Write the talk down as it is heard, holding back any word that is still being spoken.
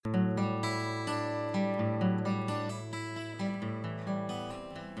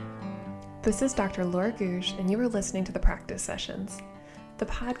This is Dr. Laura Gouge, and you are listening to The Practice Sessions, the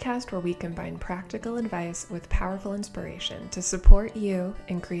podcast where we combine practical advice with powerful inspiration to support you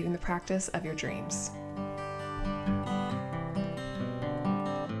in creating the practice of your dreams.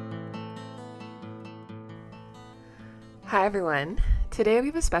 Hi, everyone. Today we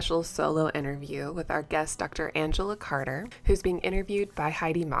have a special solo interview with our guest, Dr. Angela Carter, who's being interviewed by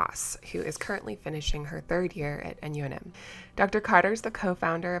Heidi Moss, who is currently finishing her third year at NUNM. Dr. Carter is the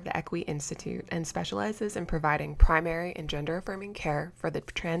co-founder of the EQUI Institute and specializes in providing primary and gender-affirming care for the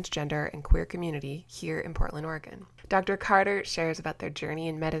transgender and queer community here in Portland, Oregon. Dr. Carter shares about their journey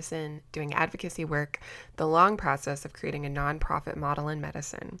in medicine, doing advocacy work, the long process of creating a nonprofit model in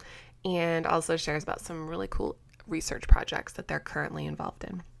medicine, and also shares about some really cool research projects that they're currently involved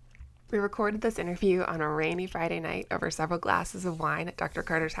in. We recorded this interview on a rainy Friday night over several glasses of wine at Dr.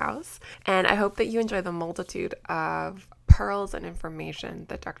 Carter's house, and I hope that you enjoy the multitude of pearls and information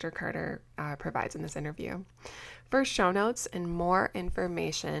that Dr. Carter provides in this interview. For show notes and more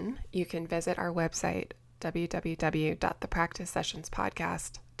information, you can visit our website,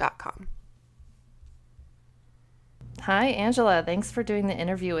 www.thepracticesessionspodcast.com. Hi, Angela. Thanks for doing the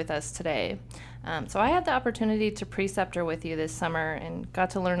interview with us today. So I had the opportunity to preceptor with you this summer and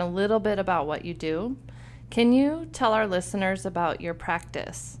got to learn a little bit about what you do. Can you tell our listeners about your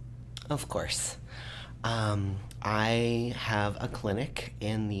practice? Of course. I have a clinic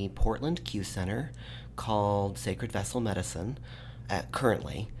in the Portland Q Center called Sacred Vessel Medicine.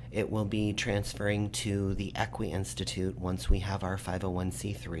 Currently, it will be transferring to the EQUI Institute once we have our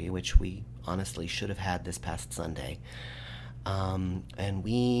 501c3, which we honestly should have had this past Sunday. And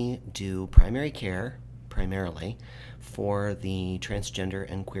we do primary care, primarily, for the transgender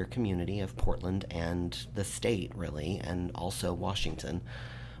and queer community of Portland and the state, really, and also Washington.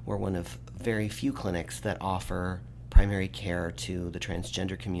 We're one of very few clinics that offer primary care to the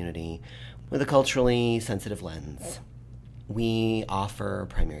transgender community with a culturally sensitive lens. We offer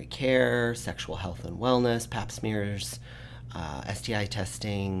primary care, sexual health and wellness, pap smears, STI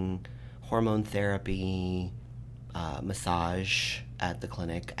testing, hormone therapy, massage at the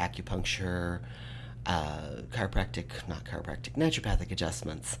clinic, acupuncture, naturopathic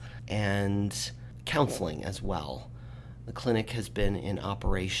adjustments, and counseling as well. The clinic has been in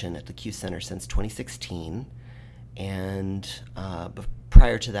operation at the Q Center since 2016, and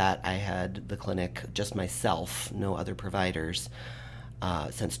prior to that, I had the clinic just myself, no other providers,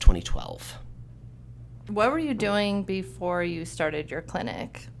 since 2012. What were you doing before you started your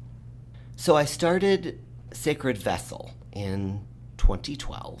clinic? So I started Sacred Vessel in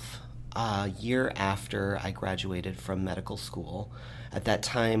 2012, a year after I graduated from medical school. At that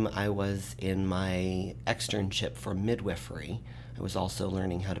time, I was in my externship for midwifery. I was also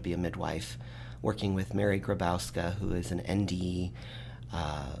learning how to be a midwife, working with Mary Grabowska, who is an ND,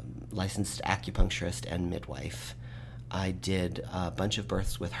 licensed acupuncturist and midwife. I did a bunch of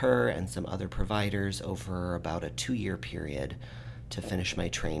births with her and some other providers over about a 2-year period to finish my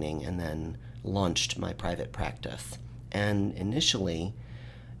training, and then launched my private practice. And initially,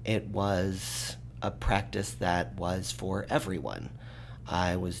 it was a practice that was for everyone.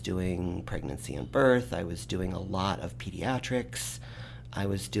 I was doing pregnancy and birth. I was doing a lot of pediatrics. I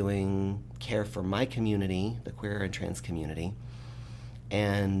was doing care for my community, the queer and trans community,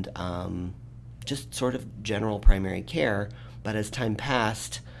 and just sort of general primary care. But as time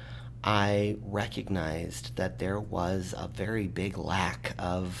passed, I recognized that there was a very big lack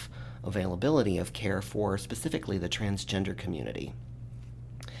of availability of care for specifically the transgender community.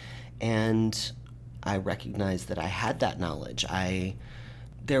 And I recognized that I had that knowledge.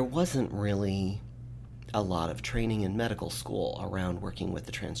 There wasn't really a lot of training in medical school around working with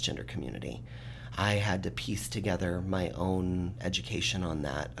the transgender community. I had to piece together my own education on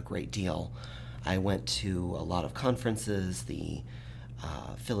that a great deal. I went to a lot of conferences, the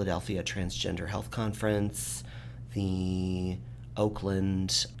Philadelphia Transgender Health Conference, the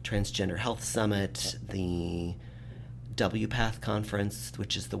Oakland Transgender Health Summit, the WPATH Conference,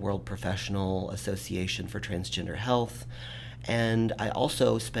 which is the World Professional Association for Transgender Health, and I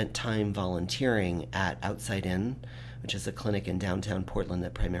also spent time volunteering at Outside In, which is a clinic in downtown Portland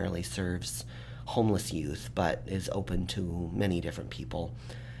that primarily serves homeless youth, but is open to many different people,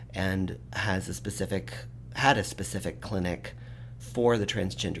 and had a specific clinic for the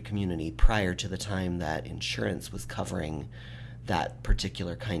transgender community prior to the time that insurance was covering that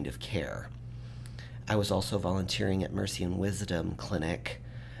particular kind of care. I was also volunteering at Mercy and Wisdom Clinic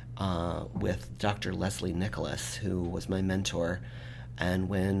with Dr. Leslie Nicholas, who was my mentor. And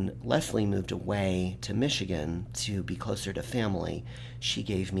when Leslie moved away to Michigan to be closer to family, she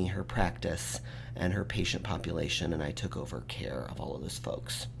gave me her practice and her patient population, and I took over care of all of those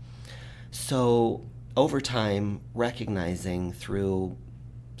folks. So over time, recognizing through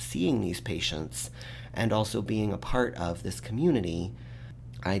seeing these patients and also being a part of this community,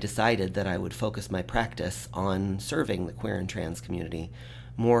 I decided that I would focus my practice on serving the queer and trans community,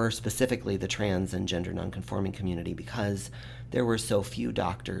 more specifically the trans and gender nonconforming community, because there were so few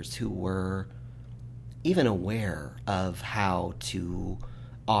doctors who were even aware of how to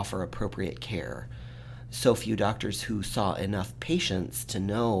offer appropriate care. So few doctors who saw enough patients to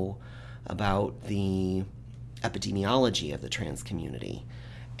know about the epidemiology of the trans community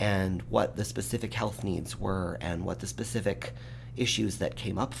and what the specific health needs were and what the specific issues that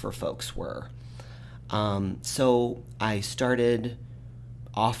came up for folks were. So I started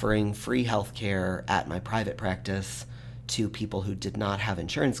offering free health care at my private practice to people who did not have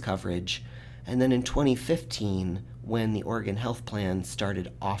insurance coverage. And then in 2015, when the Oregon Health Plan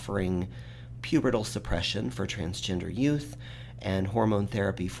started offering pubertal suppression for transgender youth and hormone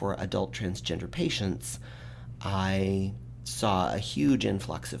therapy for adult transgender patients, I saw a huge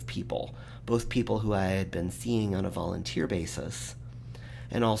influx of people, both people who I had been seeing on a volunteer basis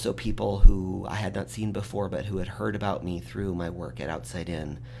and also people who I had not seen before but who had heard about me through my work at Outside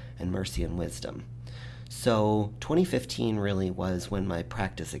In and Mercy and Wisdom. So 2015 really was when my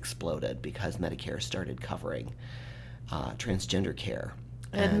practice exploded because Medicare started covering transgender care.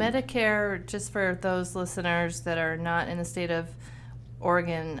 And Medicare, just for those listeners that are not in the state of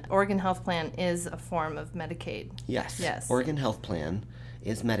Oregon Health Plan is a form of Medicaid. Yes. Oregon Health Plan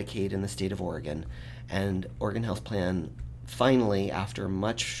is Medicaid in the state of Oregon, and Oregon Health Plan finally, after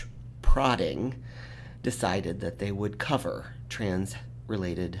much prodding, decided that they would cover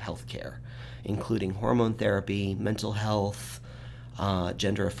trans-related health care, including hormone therapy, mental health,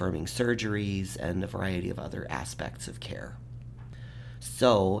 gender-affirming surgeries, and a variety of other aspects of care.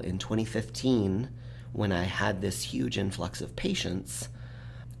 So in 2015, when I had this huge influx of patients,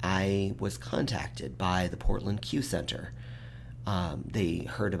 I was contacted by the Portland Q Center. They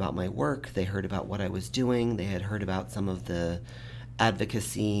heard about my work, they heard about what I was doing, they had heard about some of the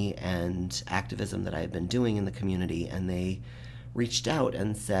advocacy and activism that I had been doing in the community, and they reached out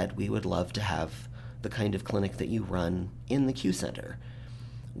and said, we would love to have the kind of clinic that you run in the Q Center.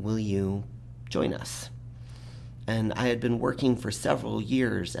 Will you join us? And I had been working for several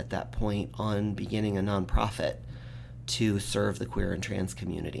years at that point on beginning a nonprofit to serve the queer and trans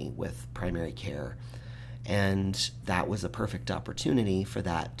community with primary care. And that was a perfect opportunity for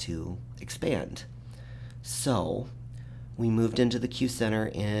that to expand. So we moved into the Q Center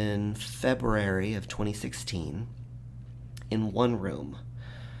in February of 2016 in one room.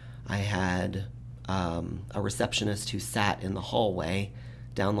 I had a receptionist who sat in the hallway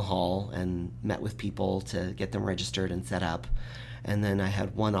down the hall and met with people to get them registered and set up. And then I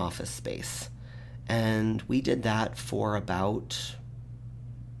had one office space. And we did that for about,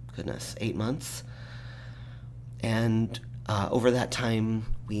 8 months. And over that time,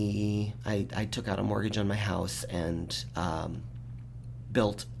 I took out a mortgage on my house and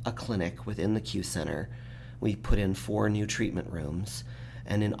built a clinic within the Q Center. We put in 4 new treatment rooms.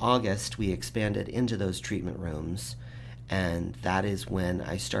 And in August, we expanded into those treatment rooms. And that is when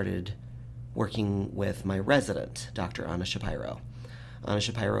I started working with my resident, Dr. Anna Shapiro. Anna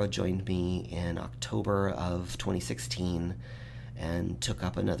Shapiro joined me in October of 2016 and took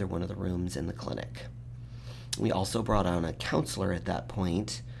up another one of the rooms in the clinic. We also brought on a counselor at that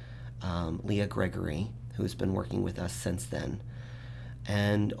point, Leah Gregory, who's been working with us since then.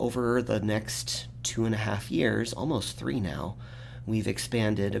 And over the next 2.5 years, almost 3 now, we've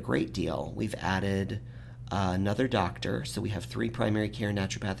expanded a great deal. We've added another doctor, so we have 3 primary care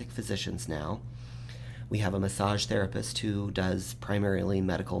naturopathic physicians now. We have a massage therapist who does primarily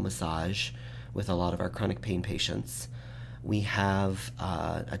medical massage with a lot of our chronic pain patients. We have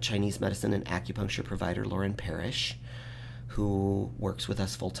a Chinese medicine and acupuncture provider, Lauren Parrish, who works with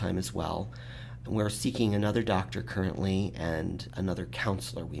us full-time as well. We're seeking another doctor currently and another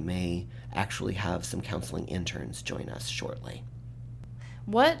counselor. We may actually have some counseling interns join us shortly.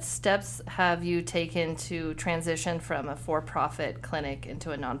 What steps have you taken to transition from a for-profit clinic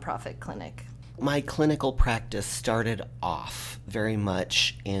into a nonprofit clinic? My clinical practice started off very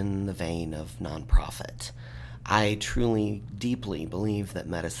much in the vein of nonprofit. I truly, deeply believe that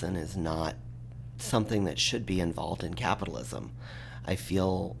medicine is not something that should be involved in capitalism. I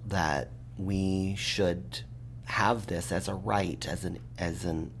feel that we should have this as a right, as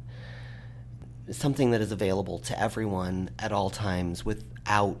an something that is available to everyone at all times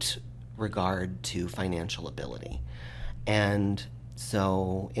without regard to financial ability. And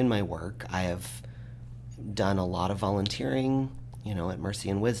so in my work, I have done a lot of volunteering, at Mercy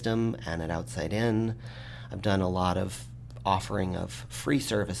and Wisdom and at Outside In. I've done a lot of offering of free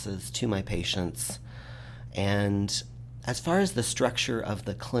services to my patients. And as far as the structure of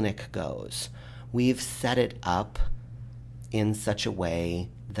the clinic goes, we've set it up in such a way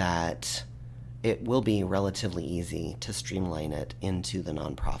that it will be relatively easy to streamline it into the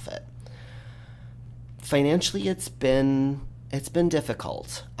nonprofit. Financially, it's been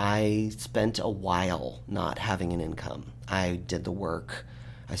difficult. I spent a while not having an income. I did the work,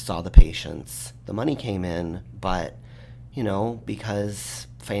 I saw the patients, the money came in, but because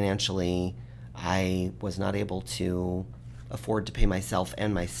financially I was not able to afford to pay myself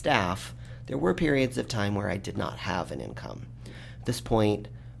and my staff, there were periods of time where I did not have an income. At this point,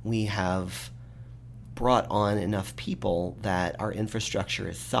 we have brought on enough people that our infrastructure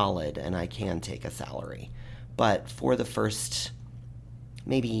is solid and I can take a salary. But for the first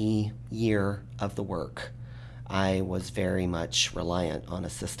maybe year of the work, I was very much reliant on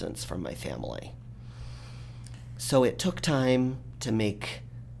assistance from my family. So it took time to make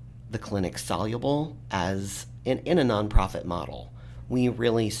the clinic soluble as in a nonprofit model. We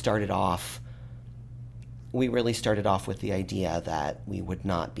really started off with the idea that we would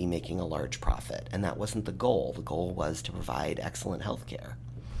not be making a large profit, and that wasn't the goal. The goal was to provide excellent health care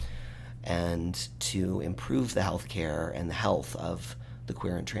and to improve the health care and the health of the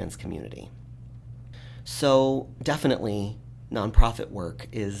queer and trans community. So definitely nonprofit work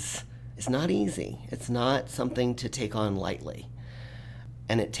is not easy. It's not something to take on lightly.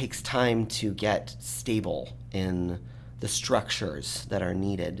 And it takes time to get stable in the structures that are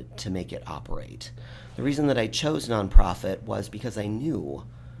needed to make it operate. The reason that I chose nonprofit was because I knew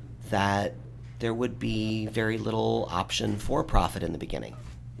that there would be very little option for profit in the beginning.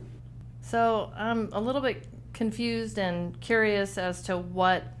 So I'm a little bit confused and curious as to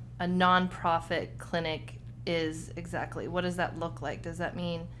what a nonprofit clinic is exactly. What does that look like? Does that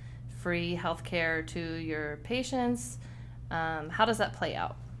mean free health care to your patients? How does that play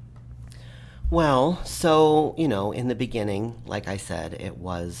out? Well, so, in the beginning, like I said, it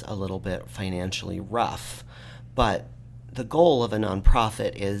was a little bit financially rough, but the goal of a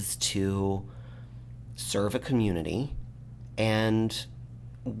nonprofit is to serve a community, and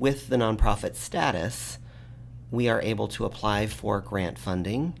with the nonprofit status, we are able to apply for grant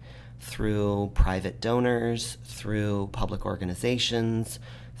funding through private donors, through public organizations,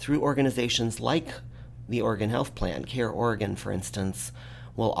 through organizations like the Oregon Health Plan. Care Oregon, for instance,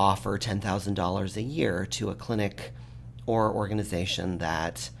 will offer $10,000 a year to a clinic or organization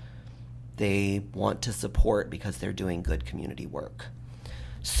that they want to support because they're doing good community work.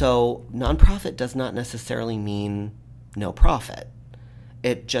 So nonprofit does not necessarily mean no profit.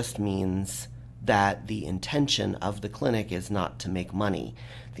 It just means that the intention of the clinic is not to make money.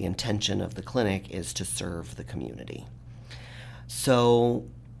 The intention of the clinic is to serve the community. So,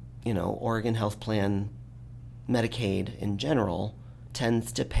 Oregon Health Plan, Medicaid in general,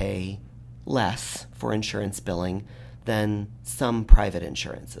 tends to pay less for insurance billing than some private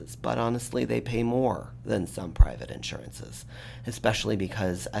insurances. But honestly, they pay more than some private insurances, especially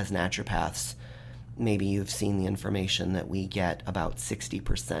because as naturopaths, maybe you've seen the information that we get about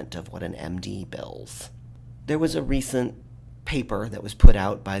 60% of what an MD bills. There was a recent paper that was put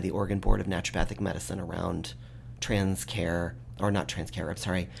out by the Oregon Board of Naturopathic Medicine around around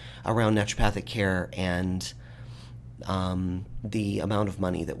naturopathic care and the amount of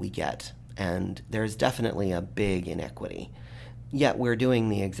money that we get. And there's definitely a big inequity. Yet we're doing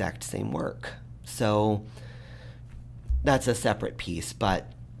the exact same work. So that's a separate piece.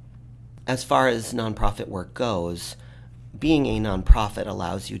 But as far as nonprofit work goes, being a nonprofit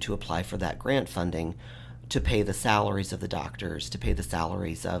allows you to apply for that grant funding to pay the salaries of the doctors, to pay the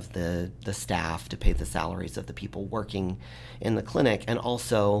salaries of the staff, to pay the salaries of the people working in the clinic, and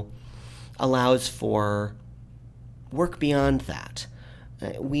also allows for work beyond that.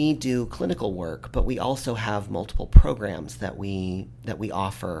 We do clinical work, but we also have multiple programs that we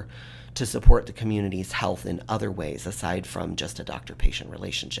offer to support the community's health in other ways aside from just a doctor-patient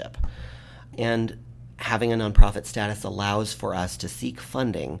relationship. And having a nonprofit status allows for us to seek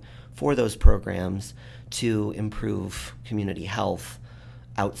funding for those programs to improve community health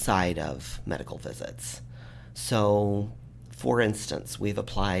outside of medical visits. So, for instance, we've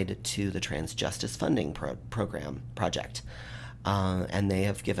applied to the Trans Justice Funding Project, and they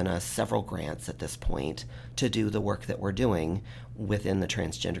have given us several grants at this point to do the work that we're doing within the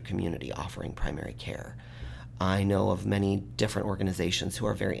transgender community, offering primary care. I know of many different organizations who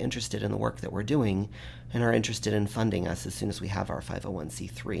are very interested in the work that we're doing and are interested in funding us as soon as we have our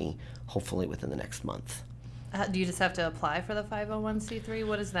 501c3, hopefully within the next month. Do you just have to apply for the 501c3?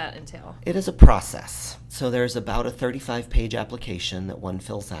 What does that entail? It is a process. So there's about a 35-page application that one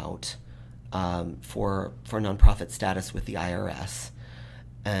fills out. for nonprofit status with the IRS.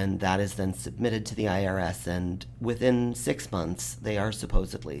 And that is then submitted to the IRS, and within 6 months, they are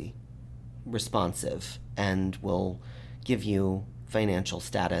supposedly responsive and will give you financial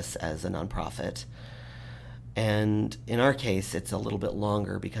status as a nonprofit. And in our case, it's a little bit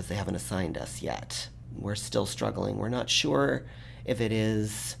longer because they haven't assigned us yet. We're still struggling. We're not sure if it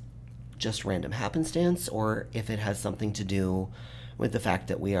is just random happenstance or if it has something to do with the fact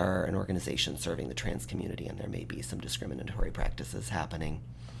that we are an organization serving the trans community and there may be some discriminatory practices happening.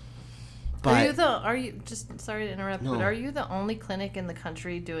 But are you just sorry to interrupt, No. but are you the only clinic in the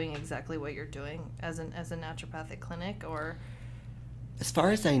country doing exactly what you're doing as a naturopathic clinic, or? as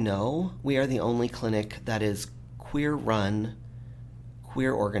far as I know, we are the only clinic that is queer run,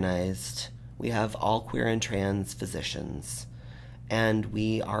 queer organized. We have all queer and trans physicians, and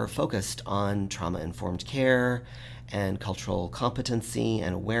we are focused on trauma-informed care and cultural competency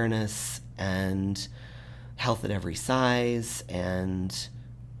and awareness and health at every size. And,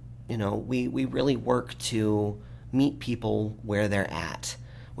 we really work to meet people where they're at,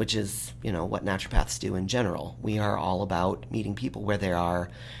 which is, what naturopaths do in general. We are all about meeting people where they are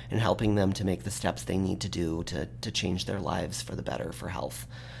and helping them to make the steps they need to do to change their lives for the better, for health.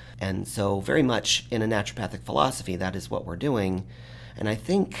 And so very much in a naturopathic philosophy, that is what we're doing. And I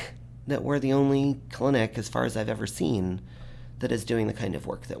think that we're the only clinic, as far as I've ever seen, that is doing the kind of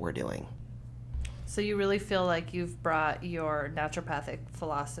work that we're doing. So you really feel like you've brought your naturopathic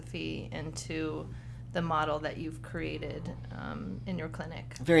philosophy into the model that you've created in your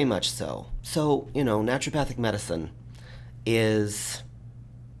clinic? Very much so. So, naturopathic medicine is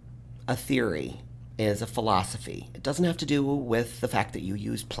a theory, is a philosophy. It doesn't have to do with the fact that you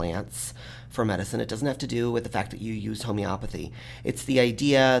use plants for medicine. It doesn't have to do with the fact that you use homeopathy. It's the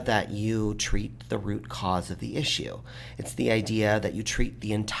idea that you treat the root cause of the issue. It's the idea that you treat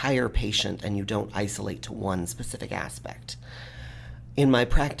the entire patient and you don't isolate to one specific aspect. In my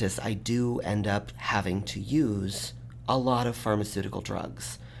practice, I do end up having to use a lot of pharmaceutical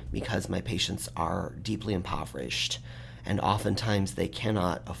drugs because my patients are deeply impoverished, and oftentimes they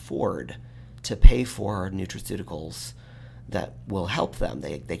cannot afford to pay for nutraceuticals that will help them.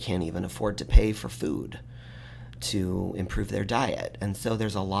 They can't even afford to pay for food to improve their diet. And so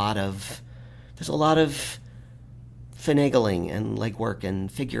there's a lot of finagling and legwork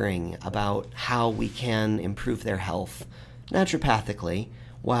and figuring about how we can improve their health naturopathically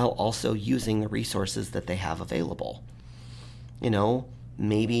while also using the resources that they have available.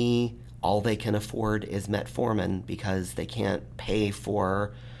 Maybe all they can afford is metformin because they can't pay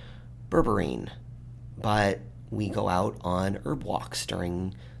for berberine, but we go out on herb walks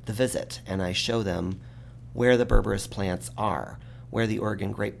during the visit and I show them where the berberis plants are, where the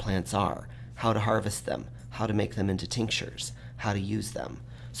Oregon grape plants are, how to harvest them, how to make them into tinctures, how to use them,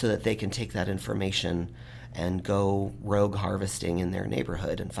 so that they can take that information and go rogue harvesting in their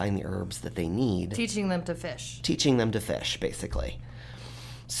neighborhood and find the herbs that they need. Teaching them to fish, basically.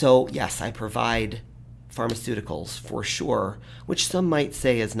 So yes, I provide pharmaceuticals for sure, which some might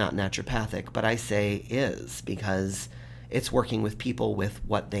say is not naturopathic, but I say is, because it's working with people with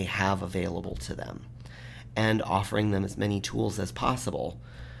what they have available to them and offering them as many tools as possible.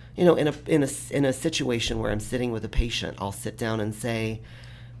 In a situation where I'm sitting with a patient, I'll sit down and say,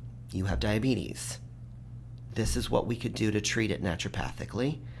 you have diabetes. This is what we could do to treat it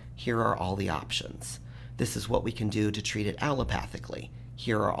naturopathically. Here are all the options. This is what we can do to treat it allopathically.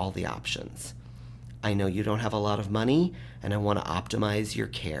 Here are all the options. I know you don't have a lot of money, and I want to optimize your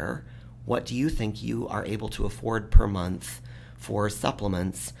care. What do you think you are able to afford per month for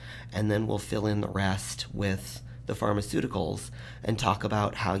supplements? And then we'll fill in the rest with the pharmaceuticals and talk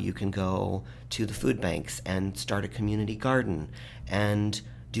about how you can go to the food banks and start a community garden and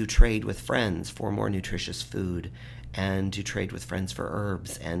do trade with friends for more nutritious food and do trade with friends for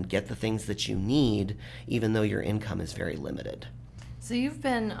herbs and get the things that you need, even though your income is very limited. So you've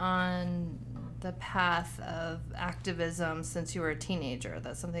been on the path of activism since you were a teenager.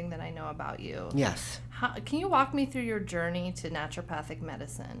 That's something that I know about you. Yes. Can you walk me through your journey to naturopathic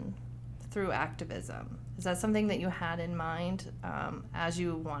medicine through activism? Is that something that you had in mind as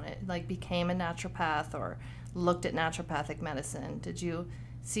you became a naturopath or looked at naturopathic medicine? Did you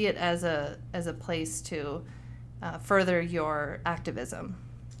see it as a place to further your activism?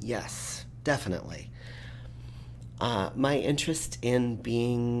 Yes, definitely. My interest in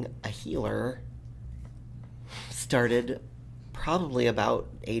being a healer started probably about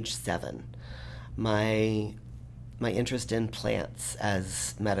age 7. My interest in plants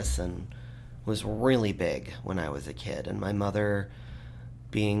as medicine was really big when I was a kid, and my mother,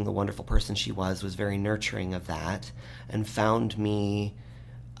 being the wonderful person she was very nurturing of that and found me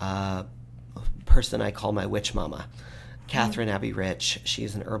person I call my witch mama, Catherine Abbey Rich.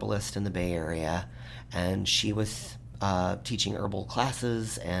 She's an herbalist in the Bay Area, and she was teaching herbal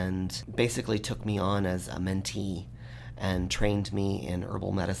classes and basically took me on as a mentee and trained me in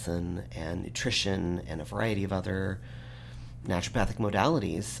herbal medicine and nutrition and a variety of other naturopathic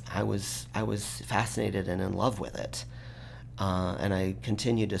modalities. I was fascinated and in love with it. And I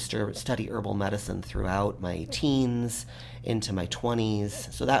continued to study herbal medicine throughout my teens, into my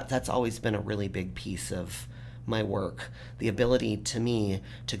 20s. So that's always been a really big piece of my work. The ability to me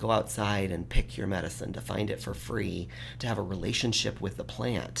to go outside and pick your medicine, to find it for free, to have a relationship with the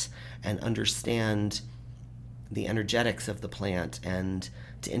plant and understand the energetics of the plant, and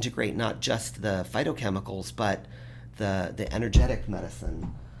to integrate not just the phytochemicals, but the energetic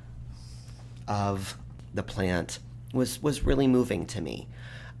medicine of the plant was really moving to me.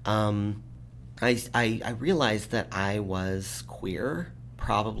 I realized that I was queer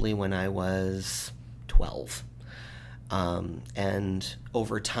probably when I was 12. And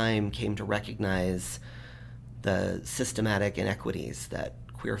over time came to recognize the systematic inequities that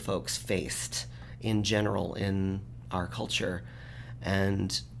queer folks faced in general in our culture,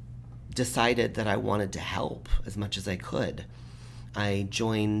 and decided that I wanted to help as much as I could. I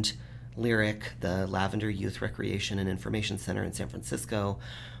joined Lyric, the Lavender Youth Recreation and Information Center in San Francisco,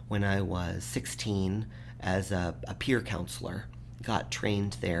 when I was 16 as a peer counselor. Got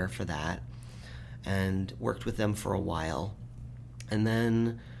trained there for that and worked with them for a while. And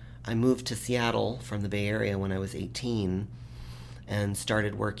then I moved to Seattle from the Bay Area when I was 18 and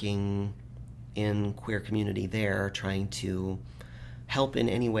started working in queer community there, trying to help in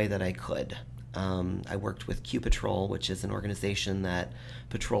any way that I could. I worked with Q Patrol, which is an organization that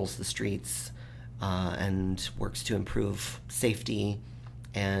patrols the streets and works to improve safety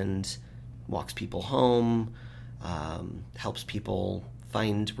and walks people home, helps people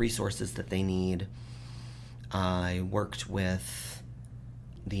find resources that they need. I worked with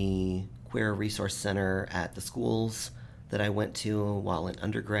the Queer Resource Center at the schools that I went to while in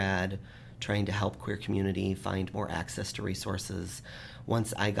undergrad, trying to help queer community find more access to resources.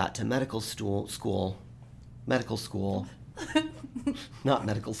 Once I got to medical school, not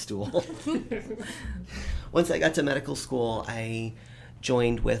medical stool. Once I got to medical school, I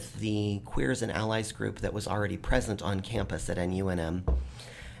joined with the Queers and Allies group that was already present on campus at NUNM,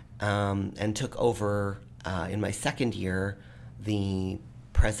 and took over in my second year the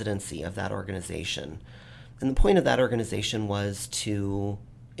presidency of that organization. And the point of that organization was to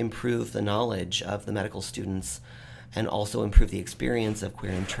improve the knowledge of the medical students and also improve the experience of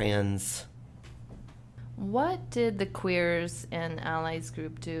queer and trans. What did the Queers and Allies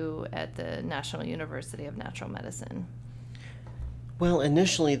group do at the National University of Natural Medicine? Well,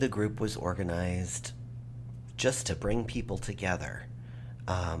 initially the group was organized just to bring people together,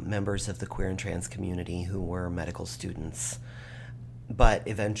 members of the queer and trans community who were medical students. But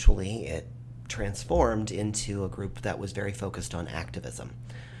eventually it transformed into a group that was very focused on activism.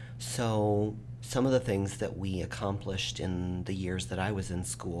 So some of the things that we accomplished in the years that I was in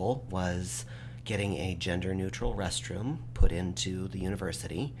school was getting a gender-neutral restroom put into the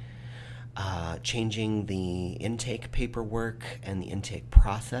university, changing the intake paperwork and the intake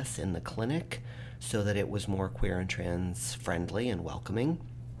process in the clinic so that it was more queer and trans friendly and welcoming.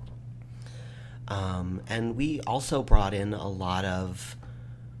 And we also brought in a lot of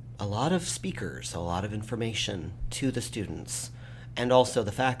speakers, a lot of information to the students and also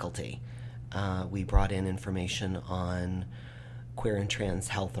the faculty. We brought in information on queer and trans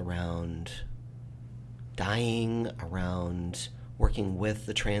health around dying, around working with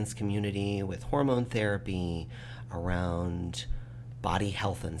the trans community with hormone therapy, around body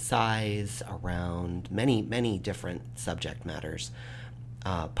health and size, around many, many different subject matters.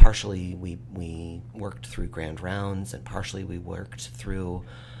 Partially we worked through grand rounds, and partially we worked through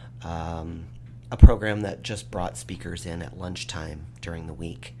a program that just brought speakers in at lunchtime during the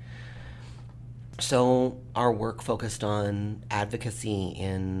week. So our work focused on advocacy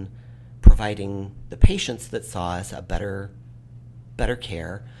in providing the patients that saw us a better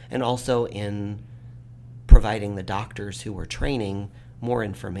care, and also in providing the doctors who were training more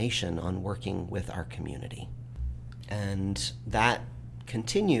information on working with our community. And that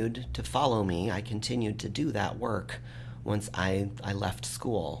continued to follow me. I continued to do that work once I left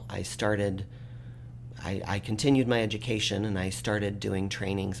school. I continued my education, and I started doing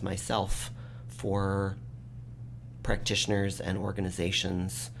trainings myself for practitioners and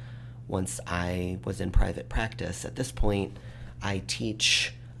organizations once I was in private practice. At this point, I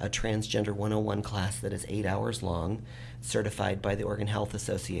teach a Transgender 101 class that is 8 hours long, certified by the Oregon Health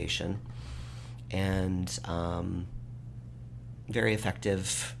Association, and very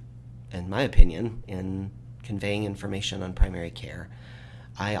effective in my opinion, in conveying information on primary care.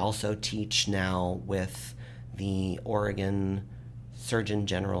 I also teach now with the Oregon Surgeon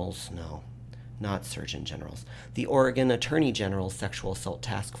General's, no, not Surgeon General's, the Oregon Attorney General's Sexual Assault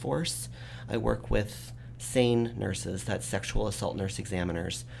Task Force. I work with SANE nurses, that's sexual assault nurse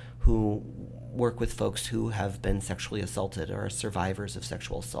examiners, who work with folks who have been sexually assaulted or are survivors of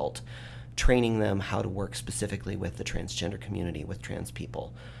sexual assault, training them how to work specifically with the transgender community, with trans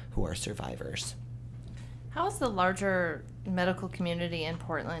people who are survivors. How has the larger medical community in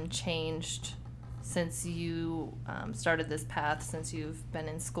Portland changed since you started this path, since you've been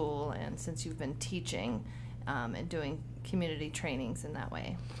in school and since you've been teaching and doing community trainings in that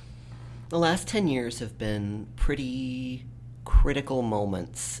way? The last 10 years have been pretty critical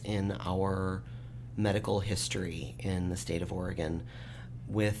moments in our medical history in the state of Oregon,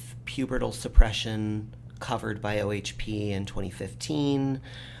 with pubertal suppression covered by OHP in 2015,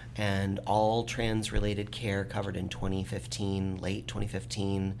 and all trans-related care covered in 2015, late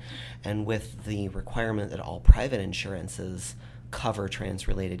 2015, and with the requirement that all private insurances cover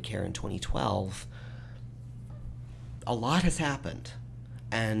trans-related care in 2012, a lot has happened,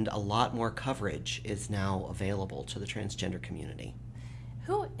 and a lot more coverage is now available to the transgender community.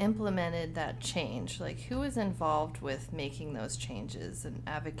 Who implemented that change? Like, who was involved with making those changes and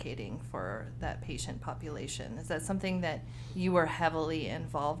advocating for that patient population? Is that something that you were heavily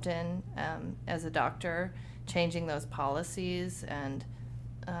involved in as a doctor, changing those policies? And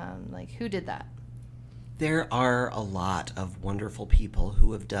who did that? There are a lot of wonderful people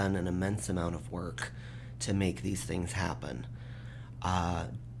who have done an immense amount of work to make these things happen.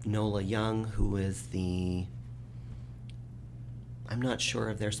 Nola Young, who is I'm not sure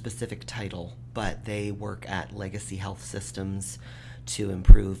of their specific title, but they work at Legacy Health Systems to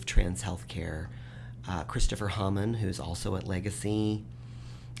improve trans health care. Christopher Hamann, who's also at Legacy.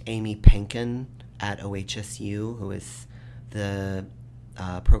 Amy Penkin at OHSU, who is the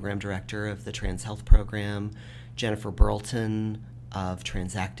program director of the Trans Health Program. Jennifer Burleton of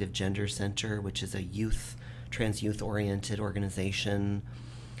Transactive Gender Center, which is a trans youth-oriented organization.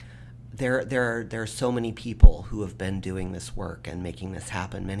 There are so many people who have been doing this work and making this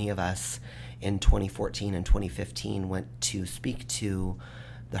happen. Many of us in 2014 and 2015 went to speak to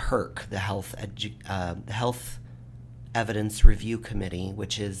the HERC, the Health Evidence Review Committee,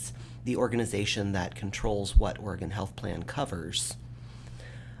 which is the organization that controls what Oregon Health Plan covers.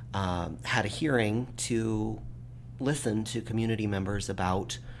 Had a hearing to listen to community members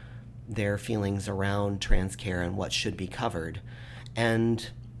about their feelings around trans care and what should be covered. And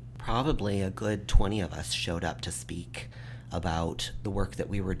probably a good 20 of us showed up to speak about the work that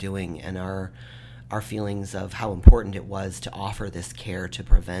we were doing and our feelings of how important it was to offer this care to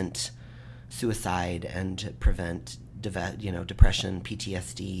prevent suicide and to prevent depression,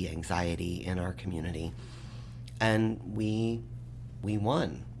 PTSD, anxiety in our community. And we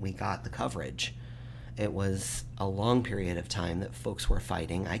won. We got the coverage. It was a long period of time that folks were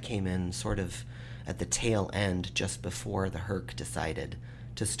fighting. I came in sort of at the tail end, just before the HERC decided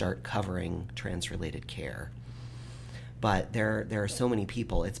to start covering trans-related care. But there are so many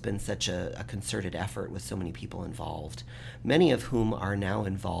people. It's been such a concerted effort with so many people involved, many of whom are now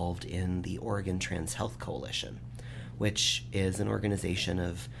involved in the Oregon Trans Health Coalition, which is an organization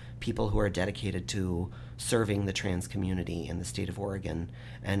of people who are dedicated to serving the trans community in the state of Oregon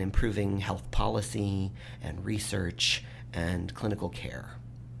and improving health policy and research and clinical care.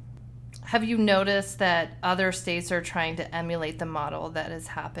 Have you noticed that other states are trying to emulate the model that has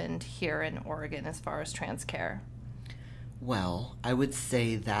happened here in Oregon as far as trans care? Well, I would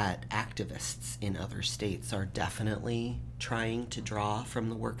say that activists in other states are definitely trying to draw from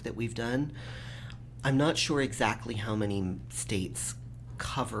the work that we've done. I'm not sure exactly how many states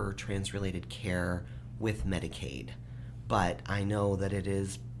cover trans-related care with Medicaid, but I know that it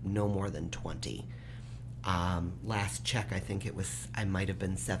is no more than 20. Last check, I might have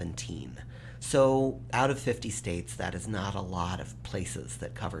been 17. So out of 50 states, that is not a lot of places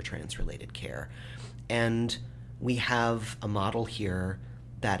that cover trans-related care. And we have a model here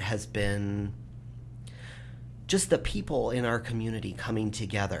that has been just the people in our community coming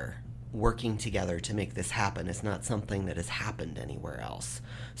together, working together to make this happen is not something that has happened anywhere else.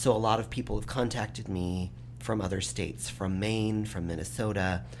 So a lot of people have contacted me from other states, from Maine, from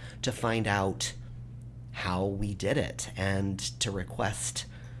Minnesota, to find out how we did it and to request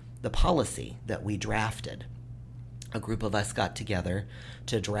the policy that we drafted. a group of us got together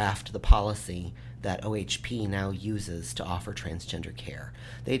to draft the policy that OHP now uses to offer transgender care.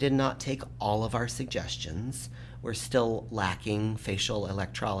 They did not take all of our suggestions. We're still lacking facial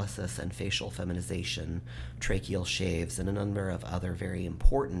electrolysis and facial feminization, tracheal shaves, and a number of other very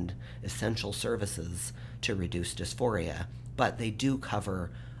important essential services to reduce dysphoria. But they do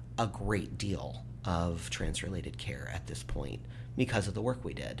cover a great deal of trans-related care at this point because of the work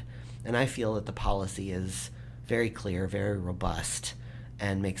we did. And I feel that the policy is very clear, very robust,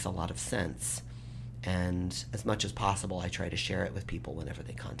 and makes a lot of sense. And as much as possible, I try to share it with people whenever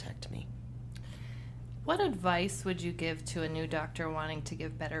they contact me. What advice would you give to a new doctor wanting to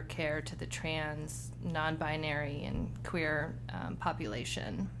give better care to the trans, non-binary, and queer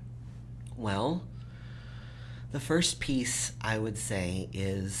population? Well, the first piece I would say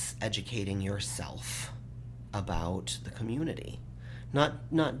is educating yourself about the community.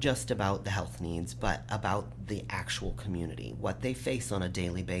 Not just about the health needs, but about the actual community, what they face on a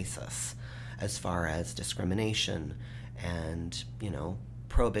daily basis as far as discrimination and,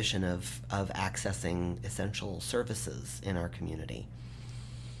 prohibition of accessing essential services in our community.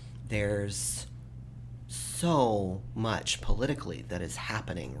 There's so much politically that is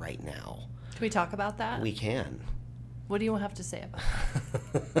happening right now. Can we talk about that? We can. What do you have to say about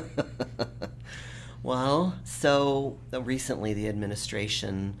that? Well, so recently the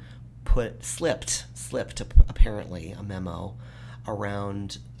administration slipped apparently a memo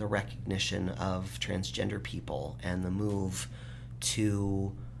around the recognition of transgender people and the move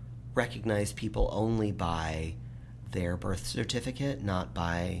to recognize people only by their birth certificate, not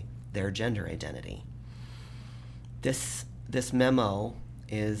by their gender identity. This memo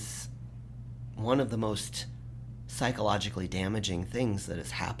is one of the most psychologically damaging things that has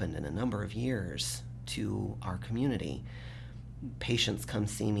happened in a number of years to our community. Patients come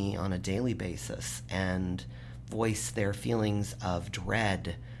see me on a daily basis and voice their feelings of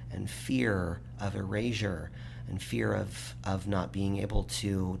dread and fear of erasure and fear of not being able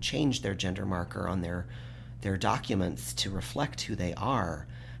to change their gender marker on their documents to reflect who they are.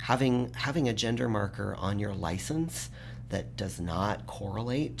 Having a gender marker on your license that does not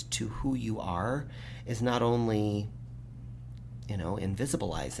correlate to who you are is not only,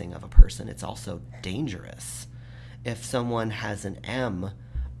 invisibilizing of a person, it's also dangerous. If someone has an M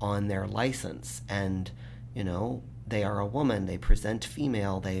on their license and, they are a woman, they present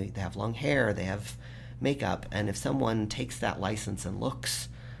female, they have long hair, they have makeup, and if someone takes that license and looks,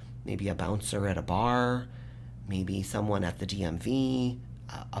 maybe a bouncer at a bar, maybe someone at the DMV,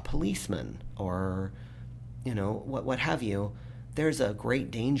 a policeman, or, what have you, there's a great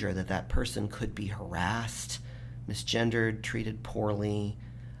danger that person could be harassed, misgendered, treated poorly,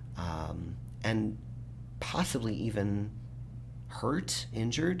 and possibly even hurt,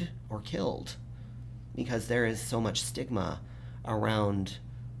 injured, or killed, because there is so much stigma around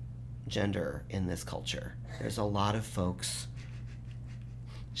gender in this culture. There's a lot of folks.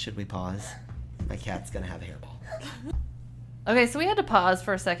 Should we pause? My cat's gonna have a hairball. Okay, so we had to pause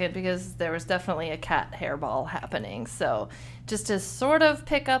for a second because there was definitely a cat hairball happening. So just to sort of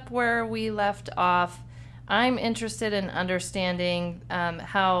pick up where we left off, I'm interested in understanding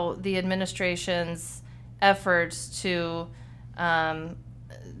how the administration's efforts to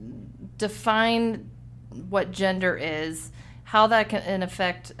define what gender is, how that can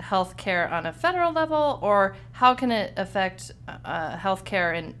affect healthcare on a federal level, or how can it affect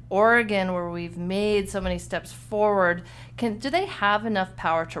healthcare in Oregon, where we've made so many steps forward. Do they have enough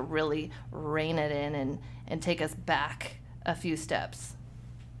power to really rein it in and take us back a few steps?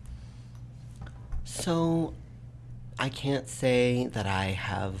 So I can't say that I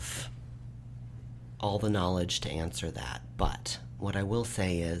have all the knowledge to answer that, but what I will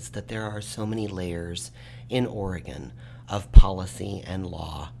say is that there are so many layers in Oregon of policy and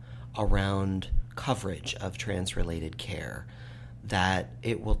law around coverage of trans-related care that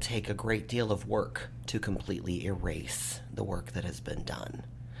it will take a great deal of work to completely erase the work that has been done.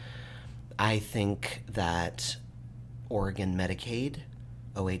 I think that Oregon Medicaid,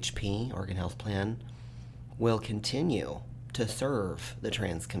 OHP, Oregon Health Plan, will continue to serve the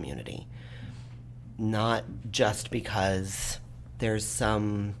trans community, not just because there's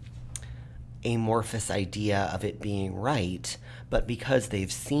some amorphous idea of it being right, but because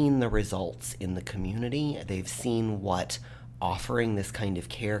they've seen the results in the community, they've seen what offering this kind of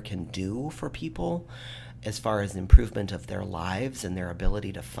care can do for people as far as improvement of their lives and their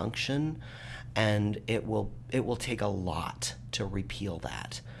ability to function, and it will take a lot to repeal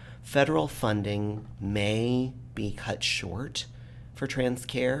that. Federal funding may be cut short for trans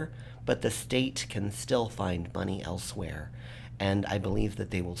care, but the state can still find money elsewhere, and I believe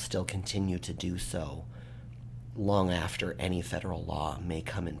that they will still continue to do so long after any federal law may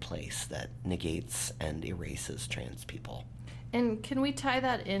come in place that negates and erases trans people. And can we tie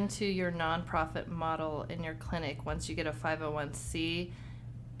that into your nonprofit model in your clinic once you get a 501c?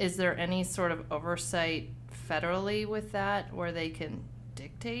 Is there any sort of oversight federally with that where they can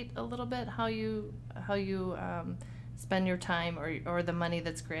dictate a little bit how you spend your time or the money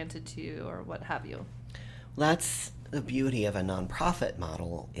that's granted to you or what have you? That's the beauty of a nonprofit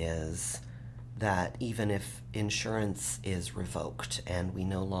model, is that even if insurance is revoked and we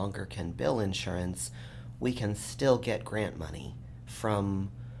no longer can bill insurance, we can still get grant money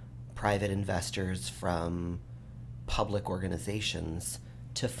from private investors, from public organizations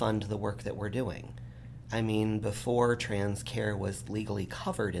to fund the work that we're doing. I mean, before trans care was legally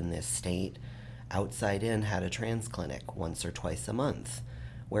covered in this state, Outside In had a trans clinic once or twice a month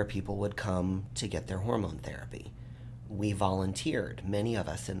where people would come to get their hormone therapy. We volunteered. Many of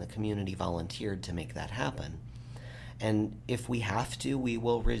us in the community volunteered to make that happen. And if we have to, we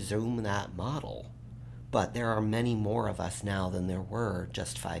will resume that model. But there are many more of us now than there were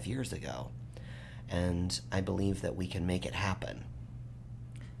just 5 years ago. And I believe that we can make it happen.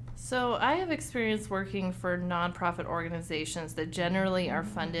 So I have experience working for nonprofit organizations that generally are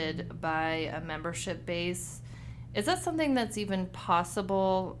funded by a membership base. Is that something that's even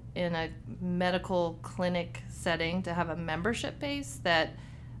possible in a medical clinic setting, to have a membership base that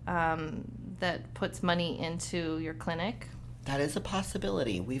puts money into your clinic? That is a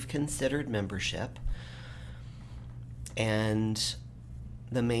possibility. We've considered membership, and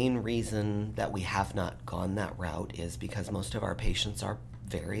the main reason that we have not gone that route is because most of our patients are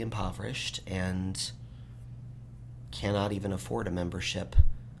very impoverished and cannot even afford a membership.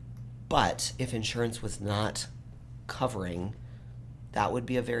 But if insurance was not covering, that would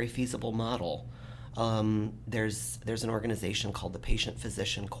be a very feasible model. There's an organization called the Patient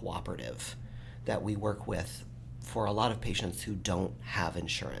Physician Cooperative that we work with for a lot of patients who don't have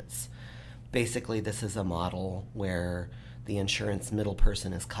insurance. Basically, this is a model where the insurance middle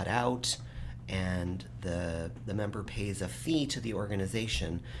person is cut out, and the member pays a fee to the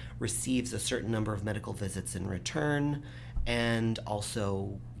organization, receives a certain number of medical visits in return, and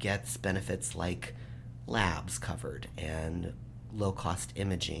also gets benefits like labs covered and low-cost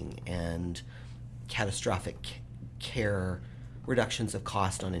imaging and catastrophic care, reductions of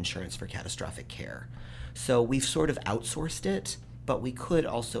cost on insurance for catastrophic care. So we've sort of outsourced it, but we could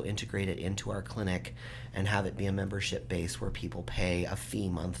also integrate it into our clinic and have it be a membership base where people pay a fee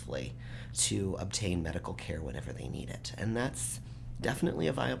monthly to obtain medical care whenever they need it. And that's definitely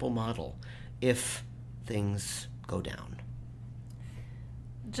a viable model if things go down.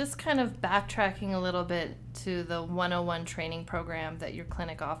 Just kind of backtracking a little bit to the 101 training program that your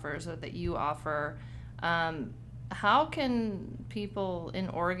clinic offers or that you offer, how can people in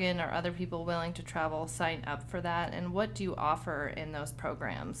Oregon or other people willing to travel sign up for that, and what do you offer in those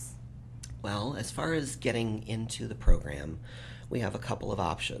programs? Well, as far as getting into the program, we have a couple of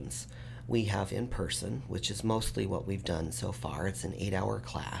options. We have in person, which is mostly what we've done so far. It's an 8-hour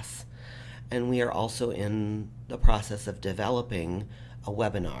class. And we are also in the process of developing a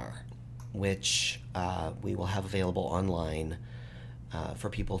webinar, which we will have available online for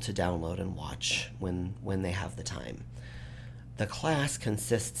people to download and watch when they have the time. The class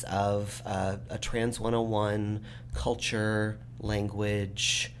consists of a Trans 101 culture,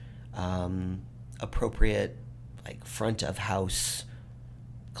 language, appropriate like front of house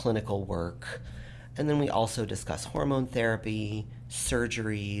clinical work. And then we also discuss hormone therapy,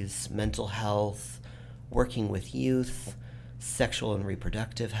 surgeries, mental health, working with youth, sexual and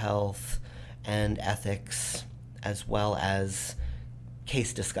reproductive health, and ethics, as well as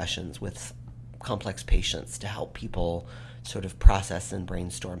case discussions with complex patients to help people sort of process and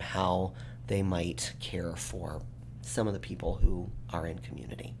brainstorm how they might care for some of the people who are in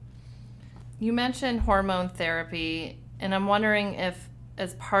community. You mentioned hormone therapy, and I'm wondering if,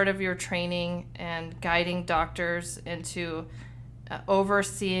 as part of your training and guiding doctors into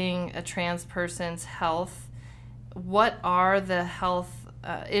overseeing a trans person's health, what are the health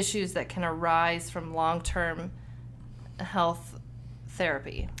issues that can arise from long-term health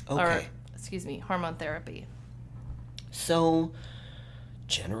therapy? Okay. Hormone therapy. So,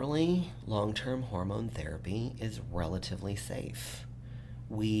 generally, long-term hormone therapy is relatively safe.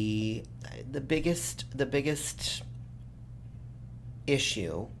 The biggest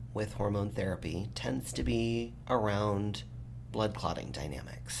issue with hormone therapy tends to be around blood clotting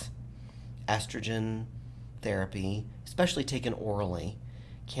dynamics. Estrogen therapy, especially taken orally,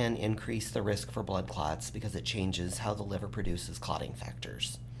 can increase the risk for blood clots because it changes how the liver produces clotting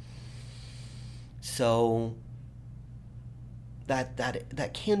factors. So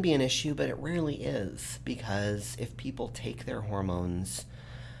that can be an issue, but it rarely is, because if people take their hormones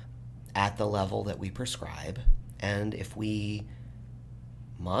at the level that we prescribe, and if we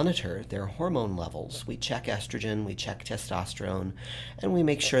monitor their hormone levels, we check estrogen, we check testosterone, and we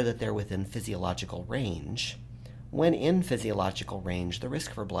make sure that they're within physiological range. When in physiological range, the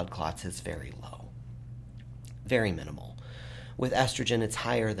risk for blood clots is very low, very minimal. With estrogen, it's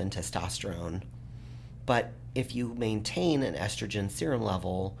higher than testosterone, but if you maintain an estrogen serum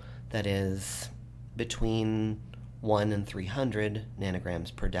level that is between 1 and 300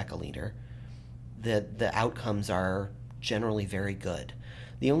 nanograms per deciliter, the outcomes are generally very good.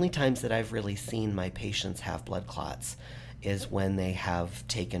 The only times that I've really seen my patients have blood clots is when they have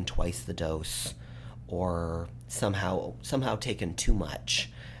taken twice the dose, or somehow taken too much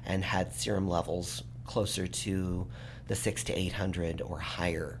and had serum levels closer to the 600 to 800 or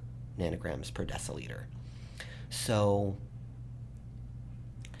higher nanograms per deciliter. So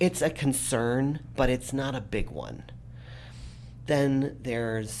it's a concern, but it's not a big one. Then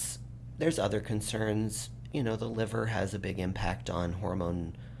there's other concerns. You know, the liver has a big impact on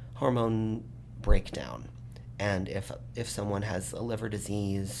hormone breakdown. And if someone has a liver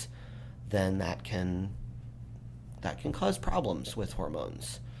disease, then that can cause problems with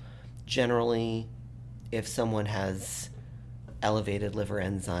hormones. Generally, if someone has elevated liver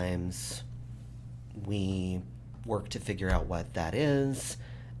enzymes, we work to figure out what that is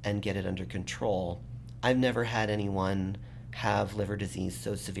and get it under control. I've never had anyone have liver disease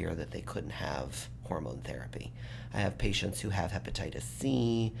so severe that they couldn't have hormone therapy. I have patients who have hepatitis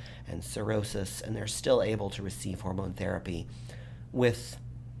C and cirrhosis, and they're still able to receive hormone therapy with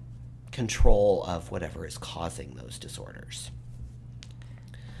control of whatever is causing those disorders.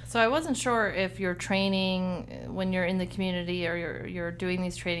 So I wasn't sure if you're training when you're in the community, or you're doing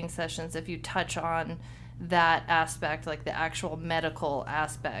these training sessions, if you touch on that aspect, like the actual medical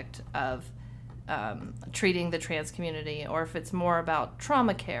aspect of treating the trans community, or if it's more about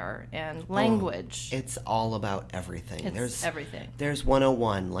trauma care and language. It's all about everything. There's everything. There's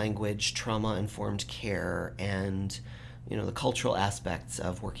 101, language, trauma-informed care, and the cultural aspects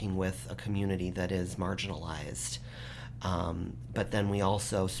of working with a community that is marginalized. But then we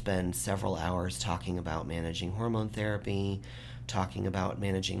also spend several hours talking about managing hormone therapy, talking about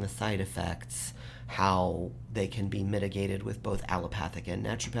managing the side effects, how they can be mitigated with both allopathic and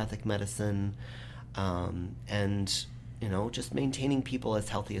naturopathic medicine, and just maintaining people as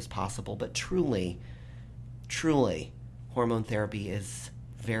healthy as possible. But truly, hormone therapy is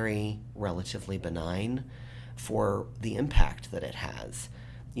very relatively benign for the impact that it has.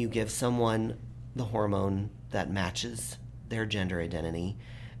 You give someone the hormone that matches their gender identity,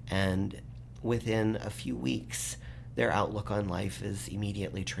 and within a few weeks, their outlook on life is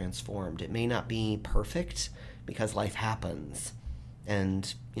immediately transformed. It may not be perfect, because life happens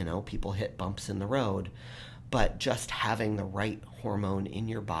and people hit bumps in the road, but just having the right hormone in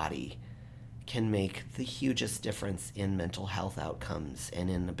your body can make the hugest difference in mental health outcomes, and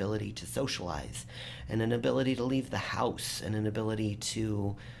in ability to socialize, and an ability to leave the house, and an ability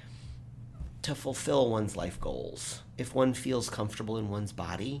to fulfill one's life goals. If one feels comfortable in one's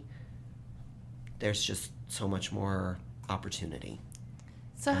body, there's just so much more opportunity.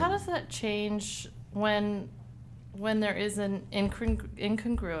 So how does that change when there is an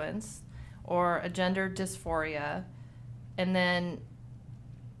incongruence or a gender dysphoria, and then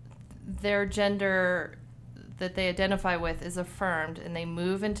their gender that they identify with is affirmed, and they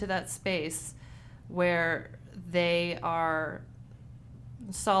move into that space where they are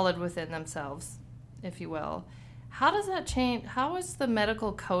solid within themselves, if you will? How does that change? How is the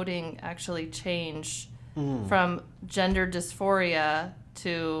medical coding actually change from gender dysphoria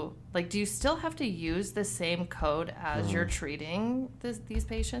to, do you still have to use the same code as you're treating these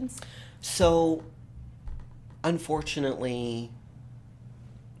patients? So, unfortunately,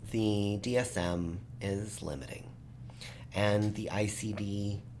 the DSM is limiting, and the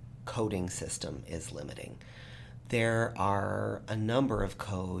ICD coding system is limiting. There are a number of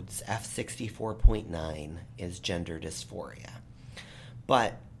codes. F64.9 is gender dysphoria.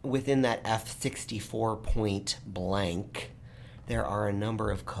 But within that F64 point blank, there are a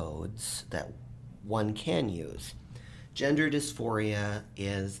number of codes that one can use. Gender dysphoria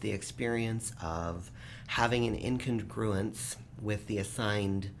is the experience of having an incongruence with the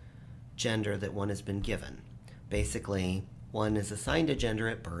assigned gender that one has been given. Basically, one is assigned a gender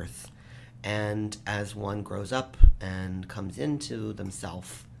at birth, and as one grows up and comes into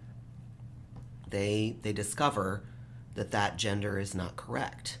themselves, they discover that gender is not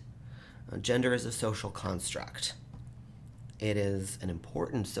correct. Gender is a social construct. It is an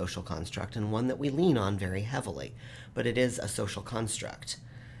important social construct and one that we lean on very heavily, but it is a social construct.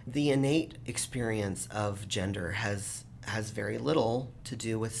 The innate experience of gender has very little to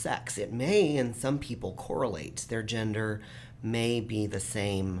do with sex. It may, in some people, correlate. Their gender may be the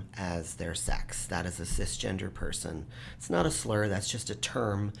same as their sex. That is a cisgender person. It's not a slur, that's just a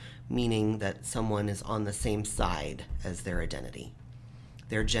term meaning that someone is on the same side as their identity.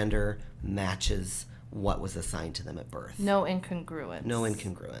 Their gender matches what was assigned to them at birth. No incongruence. No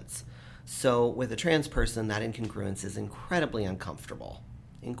incongruence. So with a trans person, that incongruence is incredibly uncomfortable,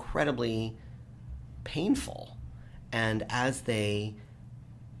 incredibly painful. And as they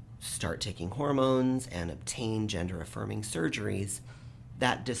start taking hormones and obtain gender-affirming surgeries,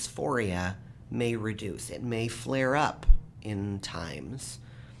 that dysphoria may reduce. It may flare up in times.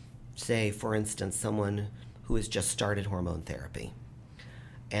 Say, for instance, someone who has just started hormone therapy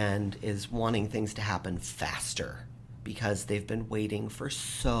and is wanting things to happen faster because they've been waiting for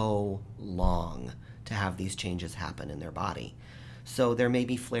so long to have these changes happen in their body. So there may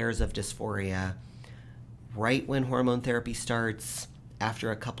be flares of dysphoria right when hormone therapy starts,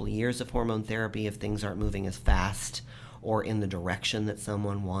 after a couple of years of hormone therapy if things aren't moving as fast or in the direction that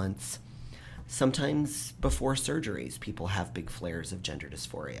someone wants. Sometimes before surgeries, people have big flares of gender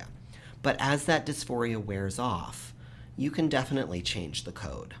dysphoria. But as that dysphoria wears off, you can definitely change the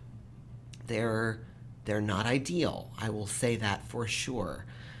code. They're not ideal. I will say that for sure.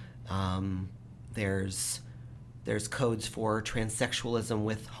 There's codes for transsexualism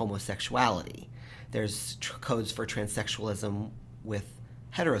with homosexuality. There's codes for transsexualism with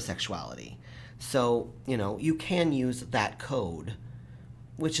heterosexuality. So, you can use that code,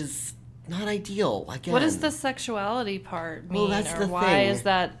 which is not ideal. Again, what does the sexuality part mean? Well, that's the why thing. is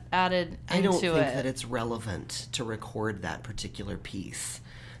that added into it? I don't think that it's relevant to record that particular piece.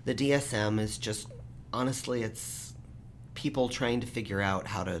 The DSM is just, honestly, it's people trying to figure out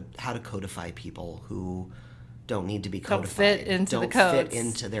how to codify people who don't need to be codified. Don't fit into the codes. Don't fit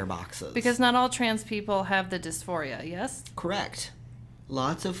into their boxes. Because not all trans people have the dysphoria, yes? Correct.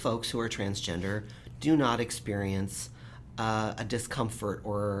 Lots of folks who are transgender do not experience a discomfort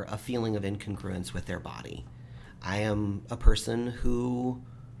or a feeling of incongruence with their body. I am a person who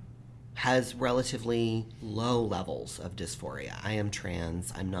has relatively low levels of dysphoria. I am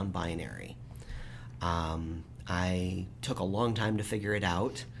trans. I'm non-binary. I took a long time to figure it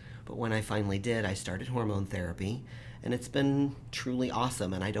out. But when I finally did, I started hormone therapy, and it's been truly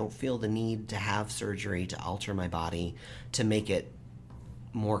awesome, and I don't feel the need to have surgery to alter my body to make it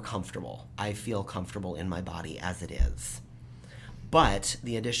more comfortable. I feel comfortable in my body as it is. But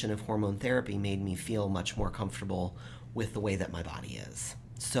the addition of hormone therapy made me feel much more comfortable with the way that my body is.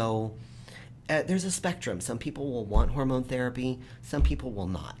 So there's a spectrum. Some people will want hormone therapy, some people will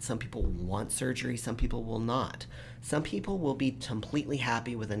not. Some people want surgery, some people will not. Some people will be completely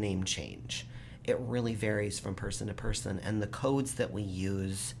happy with a name change. It really varies from person to person, and the codes that we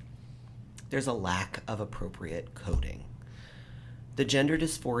use, there's a lack of appropriate coding. The gender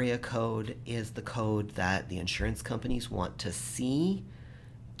dysphoria code is the code that the insurance companies want to see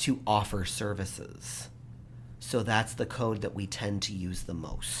to offer services. So that's the code that we tend to use the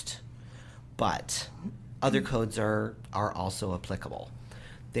most. But other codes are also applicable.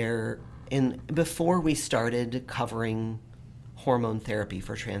 Before we started covering hormone therapy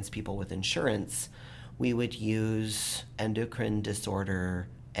for trans people with insurance, we would use endocrine disorder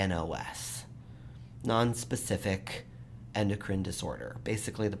NOS, non-specific endocrine disorder.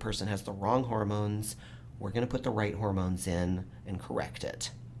 Basically, the person has the wrong hormones. We're going to put the right hormones in and correct it.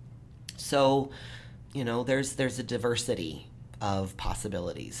 So, there's a diversity of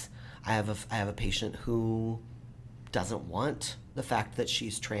possibilities. I have a patient who doesn't want the fact that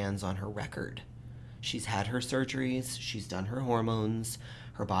she's trans on her record. She's had her surgeries, she's done her hormones,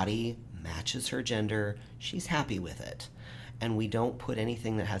 her body matches her gender, she's happy with it. And we don't put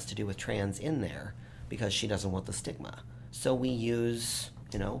anything that has to do with trans in there because she doesn't want the stigma. So we use,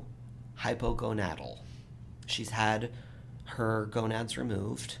 hypogonadal. She's had her gonads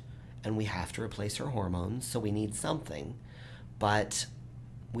removed and we have to replace her hormones, so we need something. But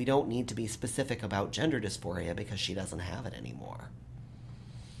we don't need to be specific about gender dysphoria because she doesn't have it anymore.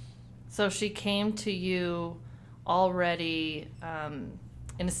 So she came to you already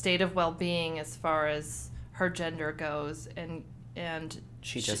in a state of well-being as far as her gender goes, and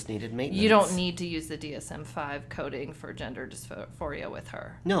she just needed maintenance. You don't need to use the DSM-5 coding for gender dysphoria with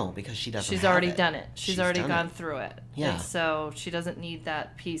her. No, because she doesn't. She's have already it. done it. She's already gone it. through it. Yeah. And so she doesn't need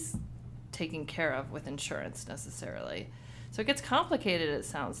that piece taken care of with insurance necessarily. So it gets complicated, it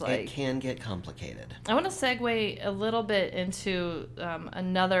sounds like. It can get complicated. I want to segue a little bit into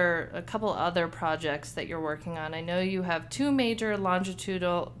a couple other projects that you're working on. I know you have two major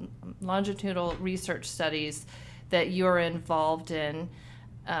longitudinal research studies that you're involved in.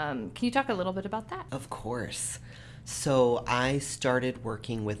 Can you talk a little bit about that? Of course. So I started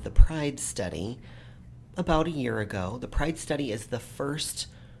working with the PRIDE study about a year ago. The PRIDE study is the first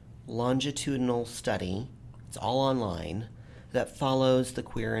longitudinal study, it's all online, that follows the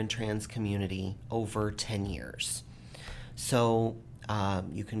queer and trans community over 10 years. So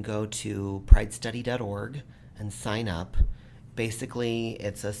you can go to pridestudy.org and sign up. Basically,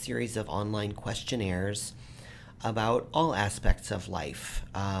 it's a series of online questionnaires about all aspects of life,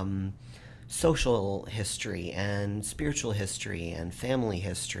 social history and spiritual history and family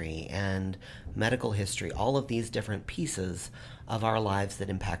history and medical history, all of these different pieces of our lives that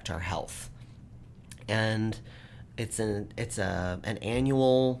impact our health. And it's an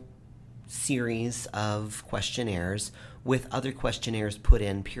annual series of questionnaires with other questionnaires put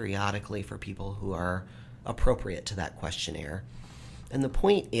in periodically for people who are appropriate to that questionnaire. And the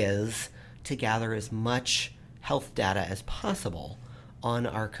point is to gather as much health data as possible on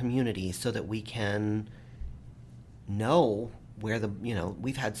our community so that we can know where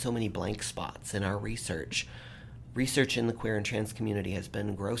we've had so many blank spots in our research. Research in the queer and trans community has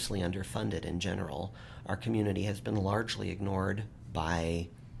been grossly underfunded in general. Our community has been largely ignored by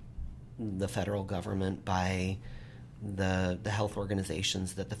the federal government, by the health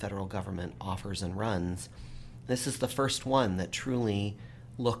organizations that the federal government offers and runs. This is the first one that truly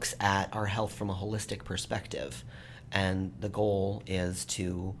looks at our health from a holistic perspective. And the goal is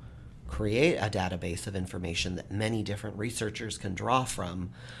to create a database of information that many different researchers can draw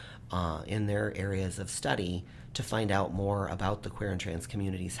from in their areas of study to find out more about the queer and trans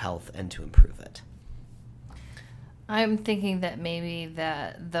community's health and to improve it. I'm thinking that maybe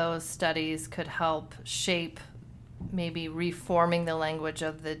that those studies could help shape maybe reforming the language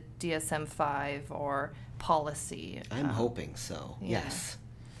of the DSM-5 or policy. I'm hoping so, yeah. Yes.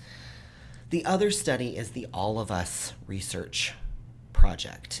 The other study is the All of Us research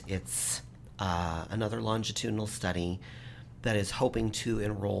project. It's another longitudinal study that is hoping to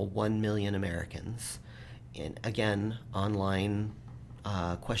enroll 1 million Americans in, again, online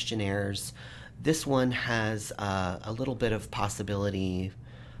questionnaires. This one has a little bit of possibility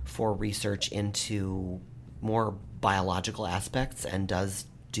for research into more biological aspects and does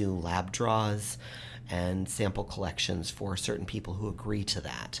do lab draws and sample collections for certain people who agree to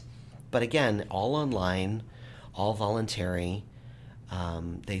that. But again, all online, all voluntary.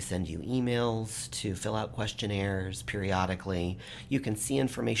 They send you emails to fill out questionnaires periodically. You can see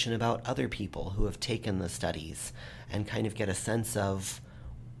information about other people who have taken the studies and kind of get a sense of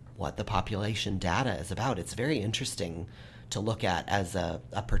what the population data is about. It's very interesting to look at as a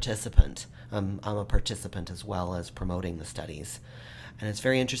participant. I'm a participant as well as promoting the studies. And it's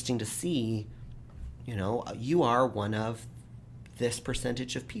very interesting to see, you are one of this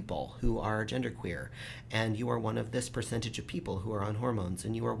percentage of people who are genderqueer, and you are one of this percentage of people who are on hormones,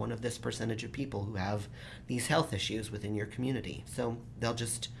 and you are one of this percentage of people who have these health issues within your community. So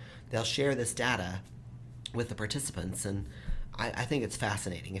they'll share this data with the participants, and I think it's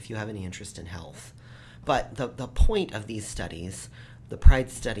fascinating if you have any interest in health. But the point of these studies, the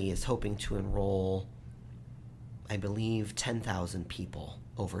PRIDE study is hoping to enroll, I believe, 10,000 people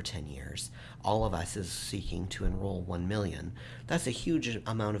over 10 years. All of Us is seeking to enroll 1 million. That's a huge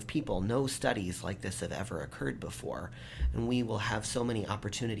amount of people. No studies like this have ever occurred before. And we will have so many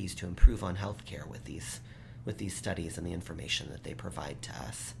opportunities to improve on healthcare with these studies and the information that they provide to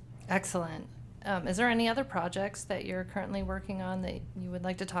us. Excellent. Is there any other projects that you're currently working on that you would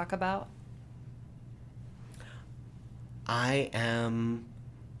like to talk about? I am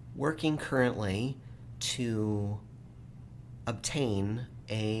working currently to obtain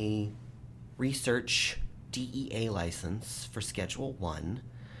a research DEA license for Schedule 1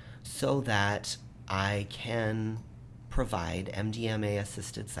 so that I can provide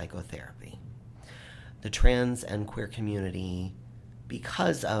MDMA-assisted psychotherapy. The trans and queer community,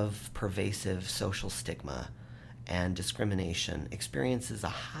 because of pervasive social stigma and discrimination, experiences a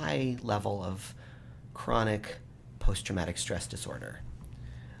high level of chronic post-traumatic stress disorder.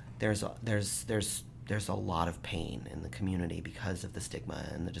 There's a lot of pain in the community because of the stigma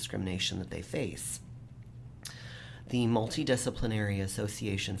and the discrimination that they face. The Multidisciplinary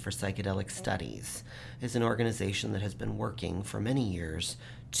Association for Psychedelic Studies is an organization that has been working for many years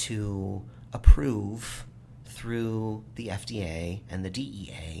to approve, through the FDA and the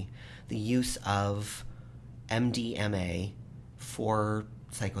DEA, the use of MDMA for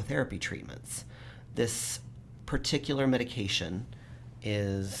psychotherapy treatments. This particular medication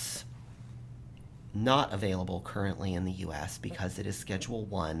is not available currently in the U.S. because it is Schedule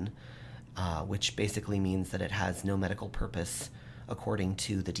 1, which basically means that it has no medical purpose according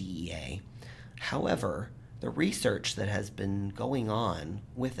to the DEA. However, the research that has been going on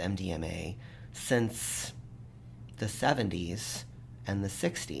with MDMA since the 70s and the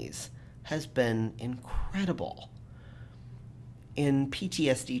 60s has been incredible. In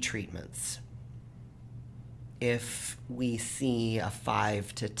PTSD treatments, if we see a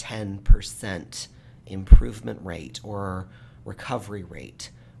 5 to 10% improvement rate or recovery rate,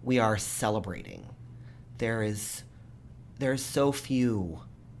 we are celebrating. There's so few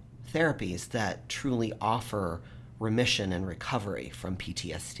therapies that truly offer remission and recovery from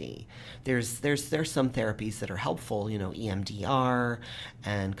PTSD. There's some therapies that are helpful, EMDR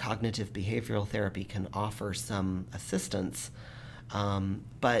and cognitive behavioral therapy can offer some assistance,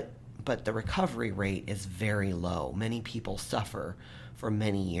 but the recovery rate is very low. Many people suffer for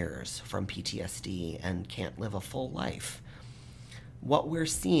many years from PTSD and can't live a full life. What we're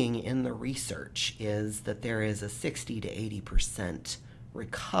seeing in the research is that there is a 60 to 80%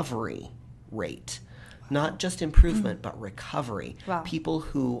 recovery rate. Not just improvement, but recovery. Wow. People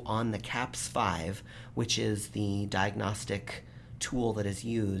who on the CAPS-5, which is the diagnostic tool that is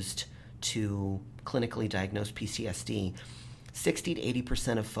used to clinically diagnose PTSD, 60 to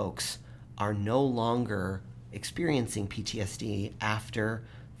 80% of folks are no longer experiencing PTSD after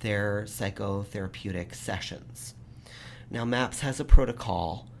their psychotherapeutic sessions. Now, MAPS has a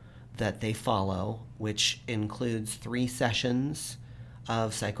protocol that they follow, which includes 3 sessions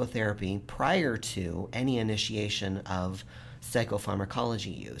of psychotherapy prior to any initiation of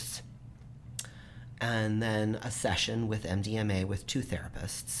psychopharmacology use, and then a session with MDMA with 2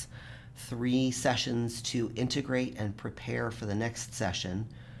 therapists, 3 sessions to integrate and prepare for the next session,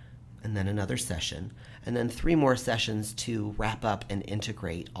 and then another session, and then 3 more sessions to wrap up and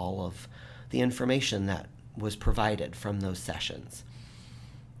integrate all of the information that was provided from those sessions.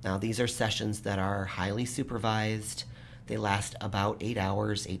 Now, these are sessions that are highly supervised. They last about 8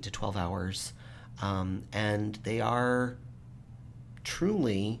 hours, 8 to 12 hours, and they are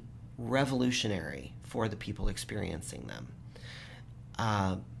truly revolutionary for the people experiencing them.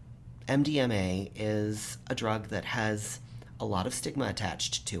 MDMA is a drug that has a lot of stigma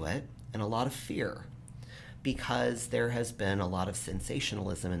attached to it and a lot of fear because there has been a lot of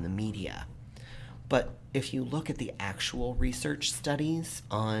sensationalism in the media. But if you look at the actual research studies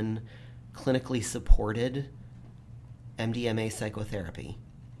on clinically supported MDMA psychotherapy,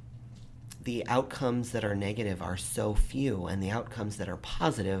 the outcomes that are negative are so few, and the outcomes that are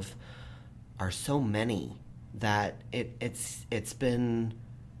positive are so many that it's been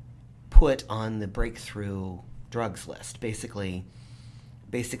put on the breakthrough drugs list. Basically,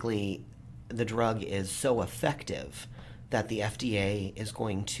 the drug is so effective that the FDA is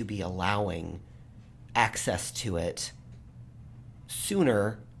going to be allowing access to it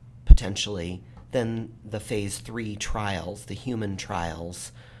sooner, potentially, than the phase 3 trials, the human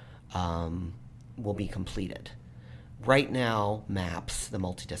trials, will be completed. Right now, MAPS, the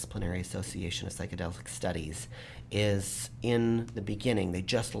Multidisciplinary Association of Psychedelic Studies, is in the beginning. They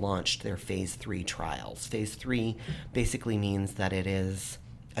just launched their phase 3 trials. Phase 3 basically means that it is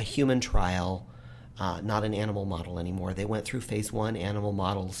a human trial, not an animal model anymore. They went through phase 1, animal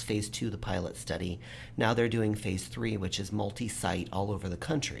models, phase 2, the pilot study. Now they're doing phase 3, which is multi-site all over the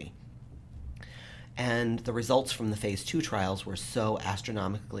country. And the results from the phase 2 trials were so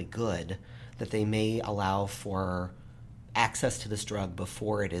astronomically good that they may allow for access to this drug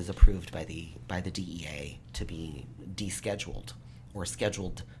before it is approved by the DEA to be descheduled or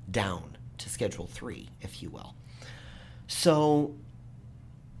scheduled down to Schedule 3, if you will. So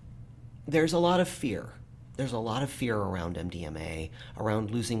there's a lot of fear. There's a lot of fear around MDMA,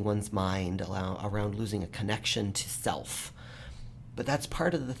 around losing one's mind, around losing a connection to self. But that's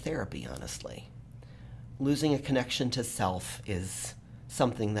part of the therapy, honestly. Losing a connection to self is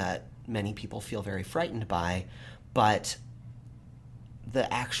something that many people feel very frightened by, but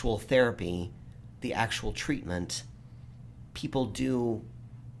the actual therapy, the actual treatment, people do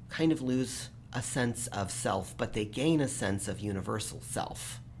kind of lose a sense of self, but they gain a sense of universal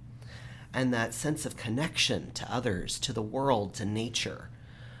self. And that sense of connection to others, to the world, to nature,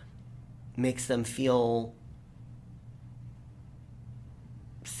 makes them feel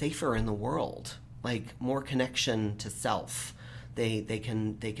safer in the world, like more connection to self. They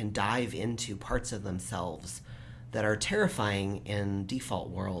can dive into parts of themselves that are terrifying in default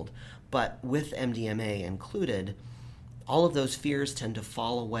world, but with MDMA included, all of those fears tend to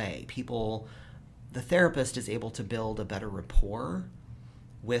fall away. The therapist is able to build a better rapport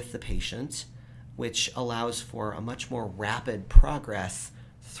with the patient, which allows for a much more rapid progress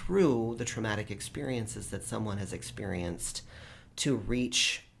through the traumatic experiences that someone has experienced to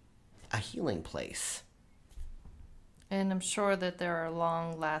reach a healing place. And I'm sure that there are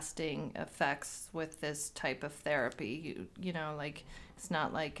long-lasting effects with this type of therapy. You know, like it's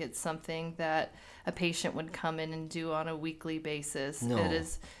not like it's something that a patient would come in and do on a weekly basis. No.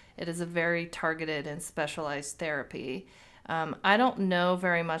 It is a very targeted and specialized therapy. I don't know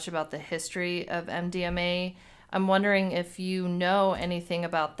very much about the history of MDMA. I'm wondering if you know anything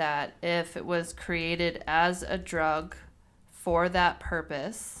about that, if it was created as a drug for that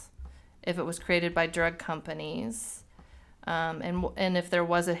purpose, if it was created by drug companies, and if there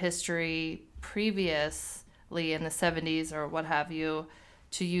was a history previously in the 70s or what have you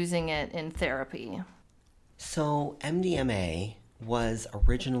to using it in therapy. So MDMA was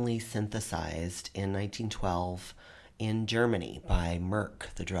originally synthesized in 1912 in Germany by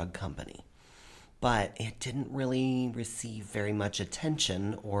Merck, the drug company. But it didn't really receive very much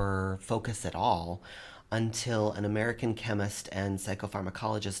attention or focus at all until an American chemist and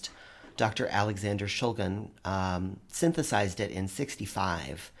psychopharmacologist, Dr. Alexander Shulgin, synthesized it in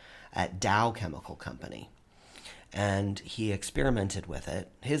 1965 at Dow Chemical Company. And he experimented with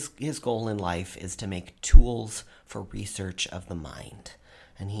it. His goal in life is to make tools for research of the mind.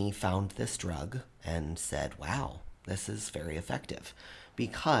 And he found this drug and said, wow, this is very effective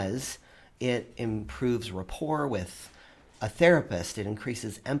because it improves rapport with a therapist. It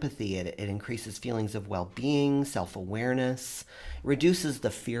increases empathy. It increases feelings of well-being, self-awareness, reduces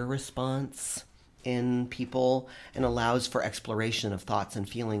the fear response in people, and allows for exploration of thoughts and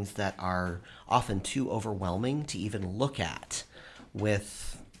feelings that are often too overwhelming to even look at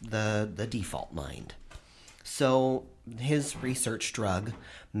with the default mind. So his research drug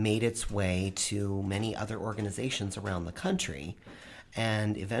made its way to many other organizations around the country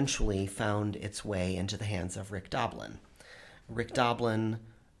and eventually found its way into the hands of Rick Doblin. Rick Doblin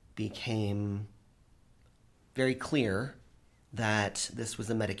became very clear that this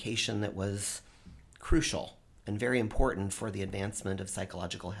was a medication that was crucial and very important for the advancement of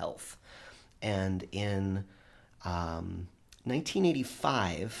psychological health. And in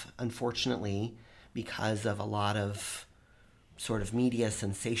 1985, unfortunately, because of a lot of sort of media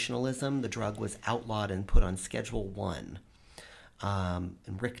sensationalism, the drug was outlawed and put on Schedule 1. And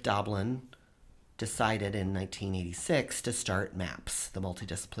Rick Doblin decided in 1986 to start MAPS, the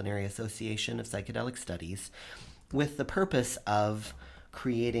Multidisciplinary Association of Psychedelic Studies, with the purpose of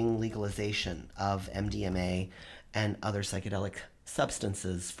creating legalization of MDMA and other psychedelic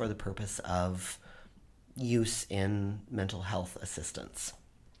substances for the purpose of use in mental health assistance.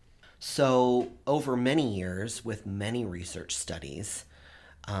 So over many years, with many research studies,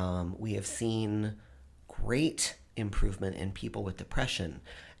 we have seen great improvement in people with depression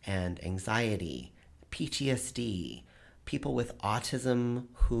and anxiety, PTSD, people with autism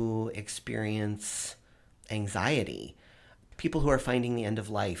who experience anxiety, people who are finding the end of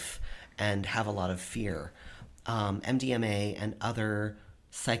life and have a lot of fear. MDMA and other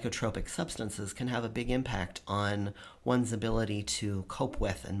psychotropic substances can have a big impact on one's ability to cope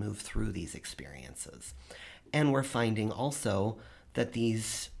with and move through these experiences. And we're finding also that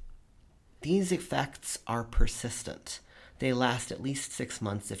these effects are persistent. They last at least 6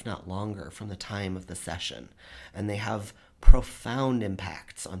 months, if not longer, from the time of the session, and they have profound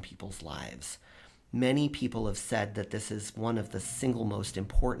impacts on people's lives. Many people have said that this is one of the single most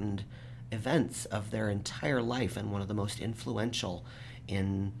important events of their entire life and one of the most influential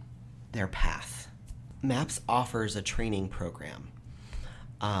in their path. MAPS offers a training program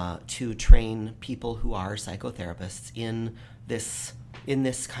to train people who are psychotherapists in this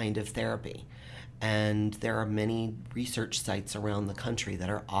kind of therapy. And there are many research sites around the country that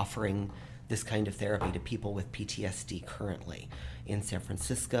are offering this kind of therapy to people with PTSD currently. In San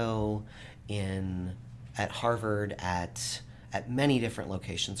Francisco, at Harvard, at many different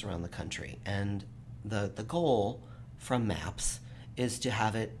locations around the country. And the goal from MAPS is to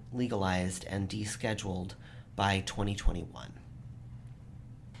have it legalized and descheduled by 2021.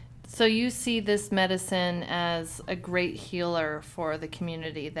 So you see this medicine as a great healer for the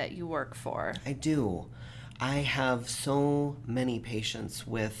community that you work for. I do. I have so many patients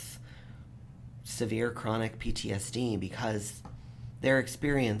with severe chronic PTSD because their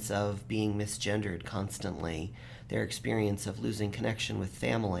experience of being misgendered constantly, their experience of losing connection with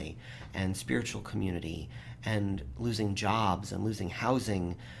family and spiritual community, and losing jobs and losing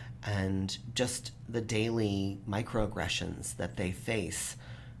housing, and just the daily microaggressions that they face,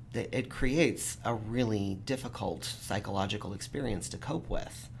 it creates a really difficult psychological experience to cope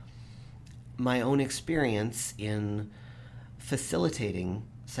with. My own experience in facilitating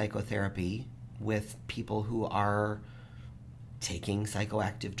psychotherapy with people who are taking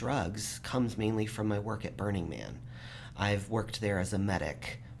psychoactive drugs comes mainly from my work at Burning Man. I've worked there as a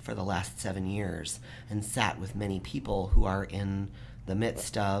medic for the last 7 years and sat with many people who are in the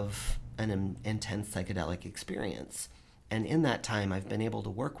midst of an intense psychedelic experience. And in that time, I've been able to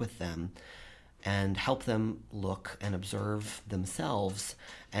work with them and help them look and observe themselves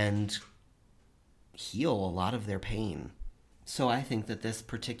and heal a lot of their pain. So I think that this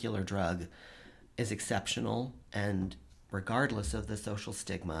particular drug is exceptional, and regardless of the social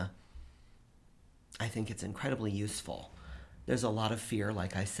stigma, I think it's incredibly useful. There's a lot of fear,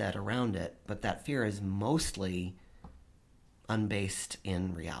 like I said, around it, but that fear is mostly unbased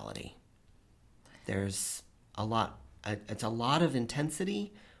in reality. There's it's a lot of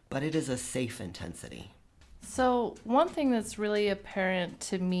intensity, but it is a safe intensity. So one thing that's really apparent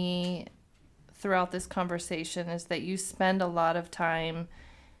to me throughout this conversation is that you spend a lot of time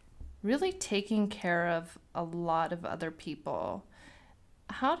really taking care of a lot of other people.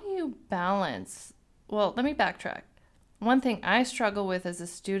 How do you balance? Well, let me backtrack. One thing I struggle with as a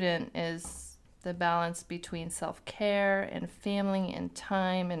student is the balance between self-care and family and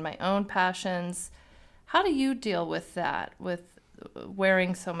time and my own passions. How do you deal with that, with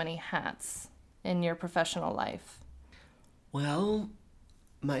wearing so many hats in your professional life? Well,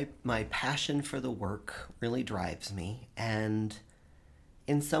 my passion for the work really drives me, and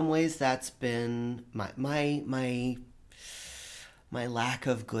in some ways that's been my lack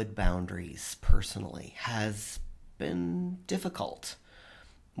of good boundaries personally has been difficult.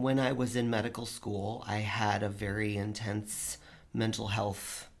 When I was in medical school, I had a very intense mental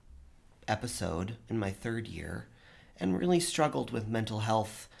health episode in my 3rd year and really struggled with mental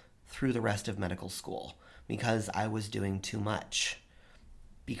health through the rest of medical school because I was doing too much,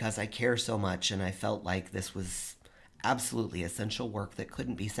 because I care so much and I felt like this was absolutely essential work that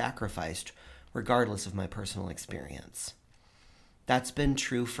couldn't be sacrificed regardless of my personal experience. That's been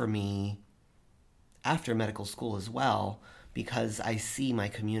true for me after medical school as well, because I see my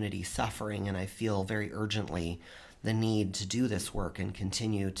community suffering and I feel very urgently the need to do this work and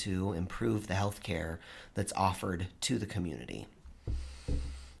continue to improve the healthcare that's offered to the community.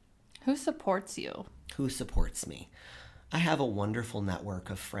 Who supports you? Who supports me? I have a wonderful network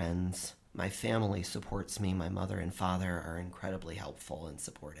of friends. My family supports me. My mother and father are incredibly helpful and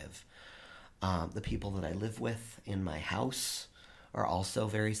supportive. The people that I live with in my house are also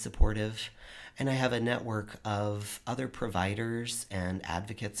very supportive. And I have a network of other providers and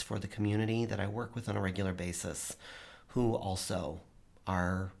advocates for the community that I work with on a regular basis who also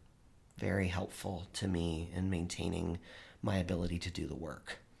are very helpful to me in maintaining my ability to do the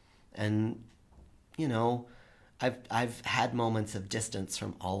work. And, you know, I've had moments of distance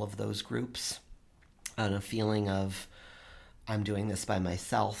from all of those groups and a feeling of I'm doing this by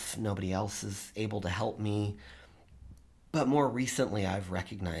myself. Nobody else is able to help me. But more recently, I've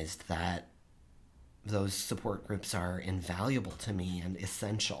recognized that those support groups are invaluable to me and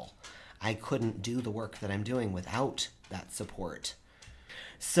essential. I couldn't do the work that I'm doing without that support.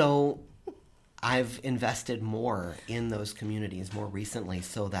 So I've invested more in those communities more recently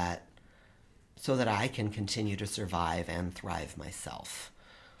so that I can continue to survive and thrive myself.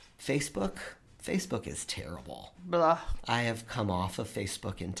 Facebook is terrible. Blah. I have come off of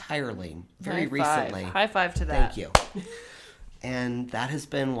Facebook entirely very recently. High five to that. Thank you. And that has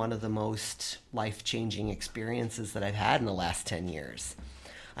been one of the most life-changing experiences that I've had in the last 10 years.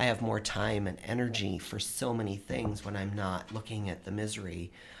 I have more time and energy for so many things when I'm not looking at the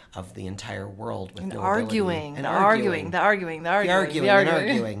misery of the entire world with no arguing, ability. The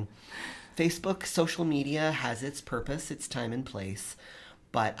arguing. Facebook, social media has its purpose, its time and place,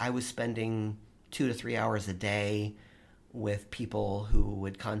 but I was spending 2 to 3 hours a day with people who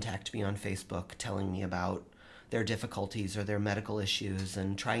would contact me on Facebook telling me about their difficulties or their medical issues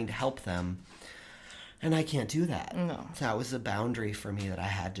and trying to help them. And I can't do that. No. So that was a boundary for me that I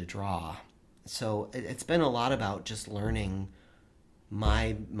had to draw. So it's been a lot about just learning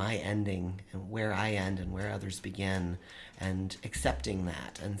my ending and where I end and where others begin, and accepting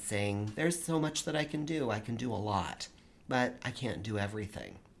that and saying, there's so much that I can do. I can do a lot, but I can't do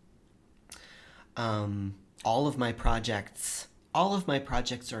everything. All of my projects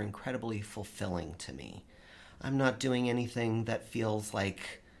are incredibly fulfilling to me. I'm not doing anything that feels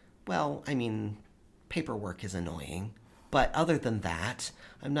like, well, I mean, paperwork is annoying. But other than that,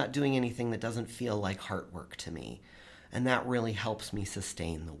 I'm not doing anything that doesn't feel like heart work to me. And that really helps me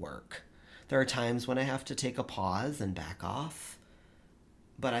sustain the work. There are times when I have to take a pause and back off,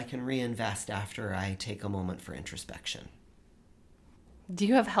 but I can reinvest after I take a moment for introspection. Do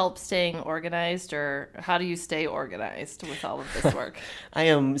you have help staying organized, or how do you stay organized with all of this work? I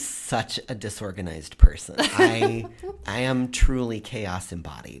am such a disorganized person. I am truly chaos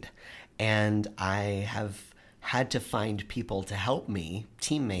embodied. And I have had to find people to help me,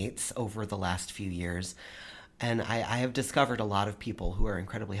 teammates, over the last few years. And I have discovered a lot of people who are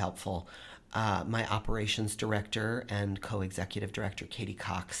incredibly helpful. My operations director and co-executive director, Katie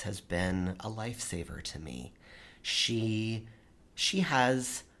Cox, has been a lifesaver to me. She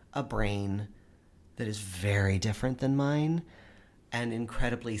has a brain that is very different than mine and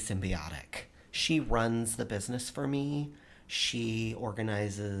incredibly symbiotic. She runs the business for me. She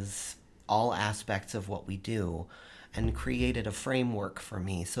organizes all aspects of what we do and created a framework for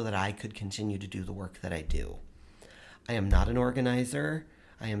me so that I could continue to do the work that I do. I am not an organizer.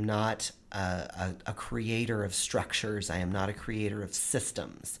 I am not a creator of structures. I am not a creator of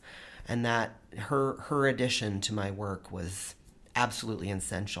systems. And that her addition to my work was absolutely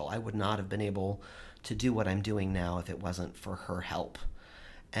essential. I would not have been able to do what I'm doing now if it wasn't for her help.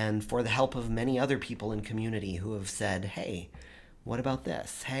 And for the help of many other people in community who have said, hey, what about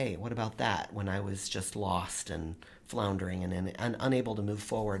this? Hey, what about that? When I was just lost and floundering and unable to move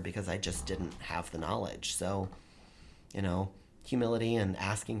forward because I just didn't have the knowledge. So, humility and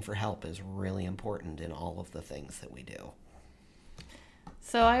asking for help is really important in all of the things that we do.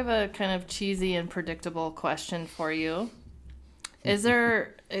 So I have a kind of cheesy and predictable question for you. Is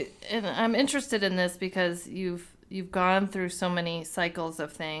there, and I'm interested in this because you've gone through so many cycles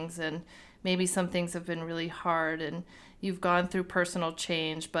of things, and maybe some things have been really hard, and you've gone through personal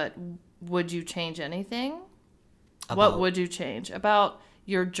change, but would you change anything? What would you change about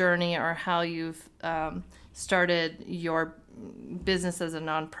your journey, or how you've started your business as a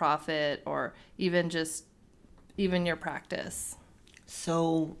nonprofit, or even your practice?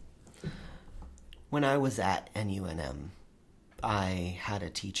 So when I was at NUNM, I had a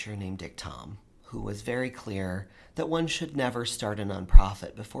teacher named Dick Tom who was very clear that one should never start a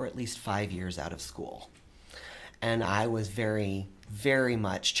nonprofit before at least 5 years out of school. And I was very, very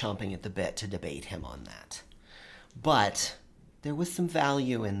much chomping at the bit to debate him on that. But there was some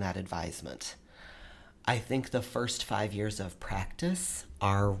value in that advisement. I think the first 5 years of practice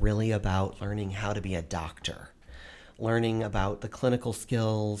are really about learning how to be a doctor, learning about the clinical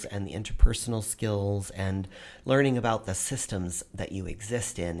skills and the interpersonal skills, and learning about the systems that you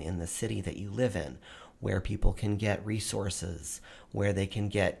exist in the city that you live in, where people can get resources, where they can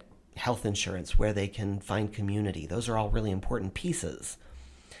get health insurance, where they can find community. Those are all really important pieces.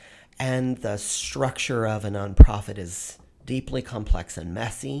 And the structure of a nonprofit is deeply complex and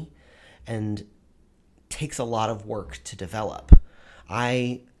messy and takes a lot of work to develop.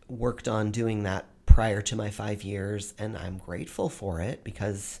 I worked on doing that prior to my 5 years, and I'm grateful for it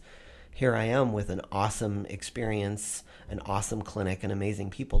because here I am with an awesome experience, an awesome clinic, and amazing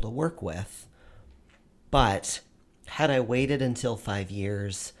people to work with. But had I waited until 5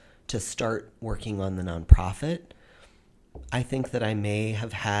 years to start working on the nonprofit, I think that I may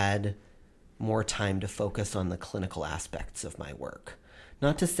have had more time to focus on the clinical aspects of my work.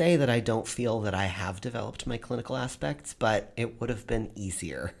 Not to say that I don't feel that I have developed my clinical aspects, but it would have been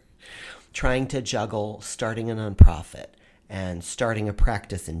easier. Trying to juggle starting a nonprofit and starting a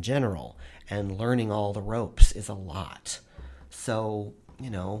practice in general and learning all the ropes is a lot. So,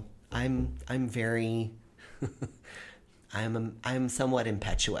 I'm very I'm somewhat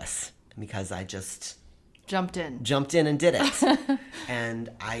impetuous because I just jumped in and did it. And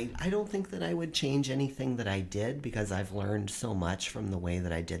I don't think that I would change anything that I did because I've learned so much from the way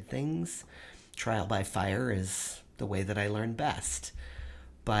that I did things. Trial by fire is the way that I learn best.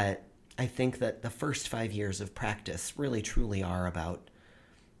 But I think that the first 5 years of practice really truly are about,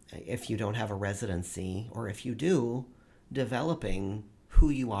 if you don't have a residency, or if you do, developing who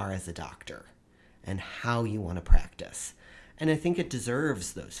you are as a doctor and how you want to practice. And I think it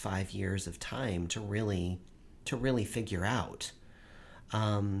deserves those 5 years of time to really figure out.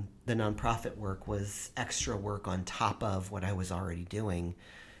 The nonprofit work was extra work on top of what I was already doing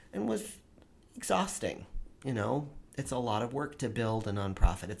and was exhausting, It's a lot of work to build a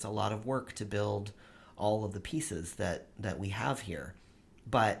nonprofit. It's a lot of work to build all of the pieces that we have here.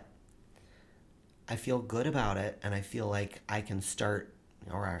 But I feel good about it, and I feel like I can start,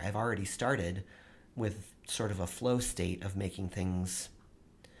 or I've already started, with sort of a flow state of making things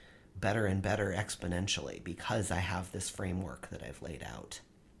better and better exponentially because I have this framework that I've laid out.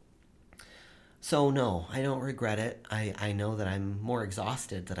 So no, I don't regret it. I know that I'm more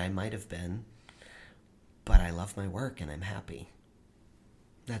exhausted than I might have been, but I love my work and I'm happy.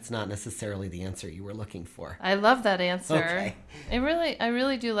 That's not necessarily the answer you were looking for. I love that answer. Okay. I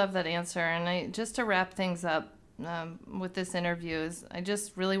really do love that answer. And just to wrap things up, with this interview is I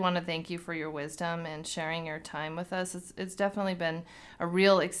just really want to thank you for your wisdom and sharing your time with us. It's definitely been a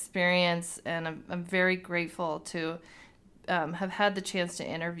real experience, and I'm very grateful to have had the chance to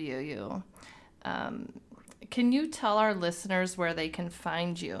interview you. Can you tell our listeners where they can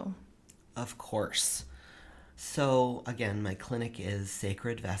find you? Of course. So again, my clinic is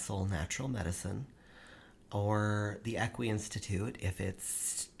Sacred Vessel Natural Medicine, or the Equi Institute if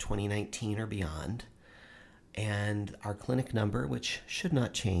it's 2019 or beyond. And our clinic number, which should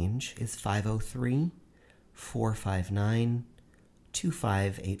not change, is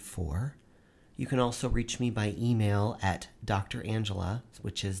 503-459-2584. You can also reach me by email at Dr. Angela,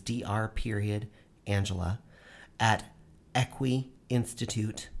 which is Dr. Angela, at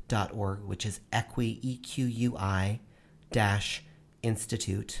equiinstitute.org, which is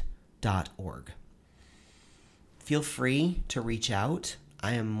EQUI-institute.org. Feel free to reach out.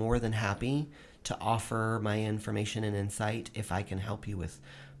 I am more than happy to offer my information and insight if I can help you with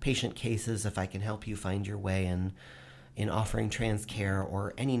patient cases, if I can help you find your way in offering trans care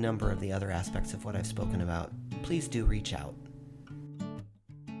or any number of the other aspects of what I've spoken about. Please do reach out.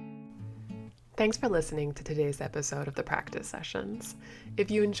 Thanks for listening to today's episode of the Practice Sessions.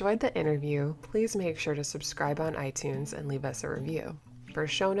 If you enjoyed the interview, please make sure to subscribe on iTunes and leave us a review. For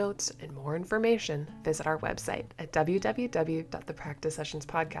show notes and more information, visit our website at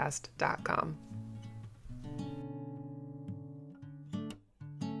www.thepracticesessionspodcast.com.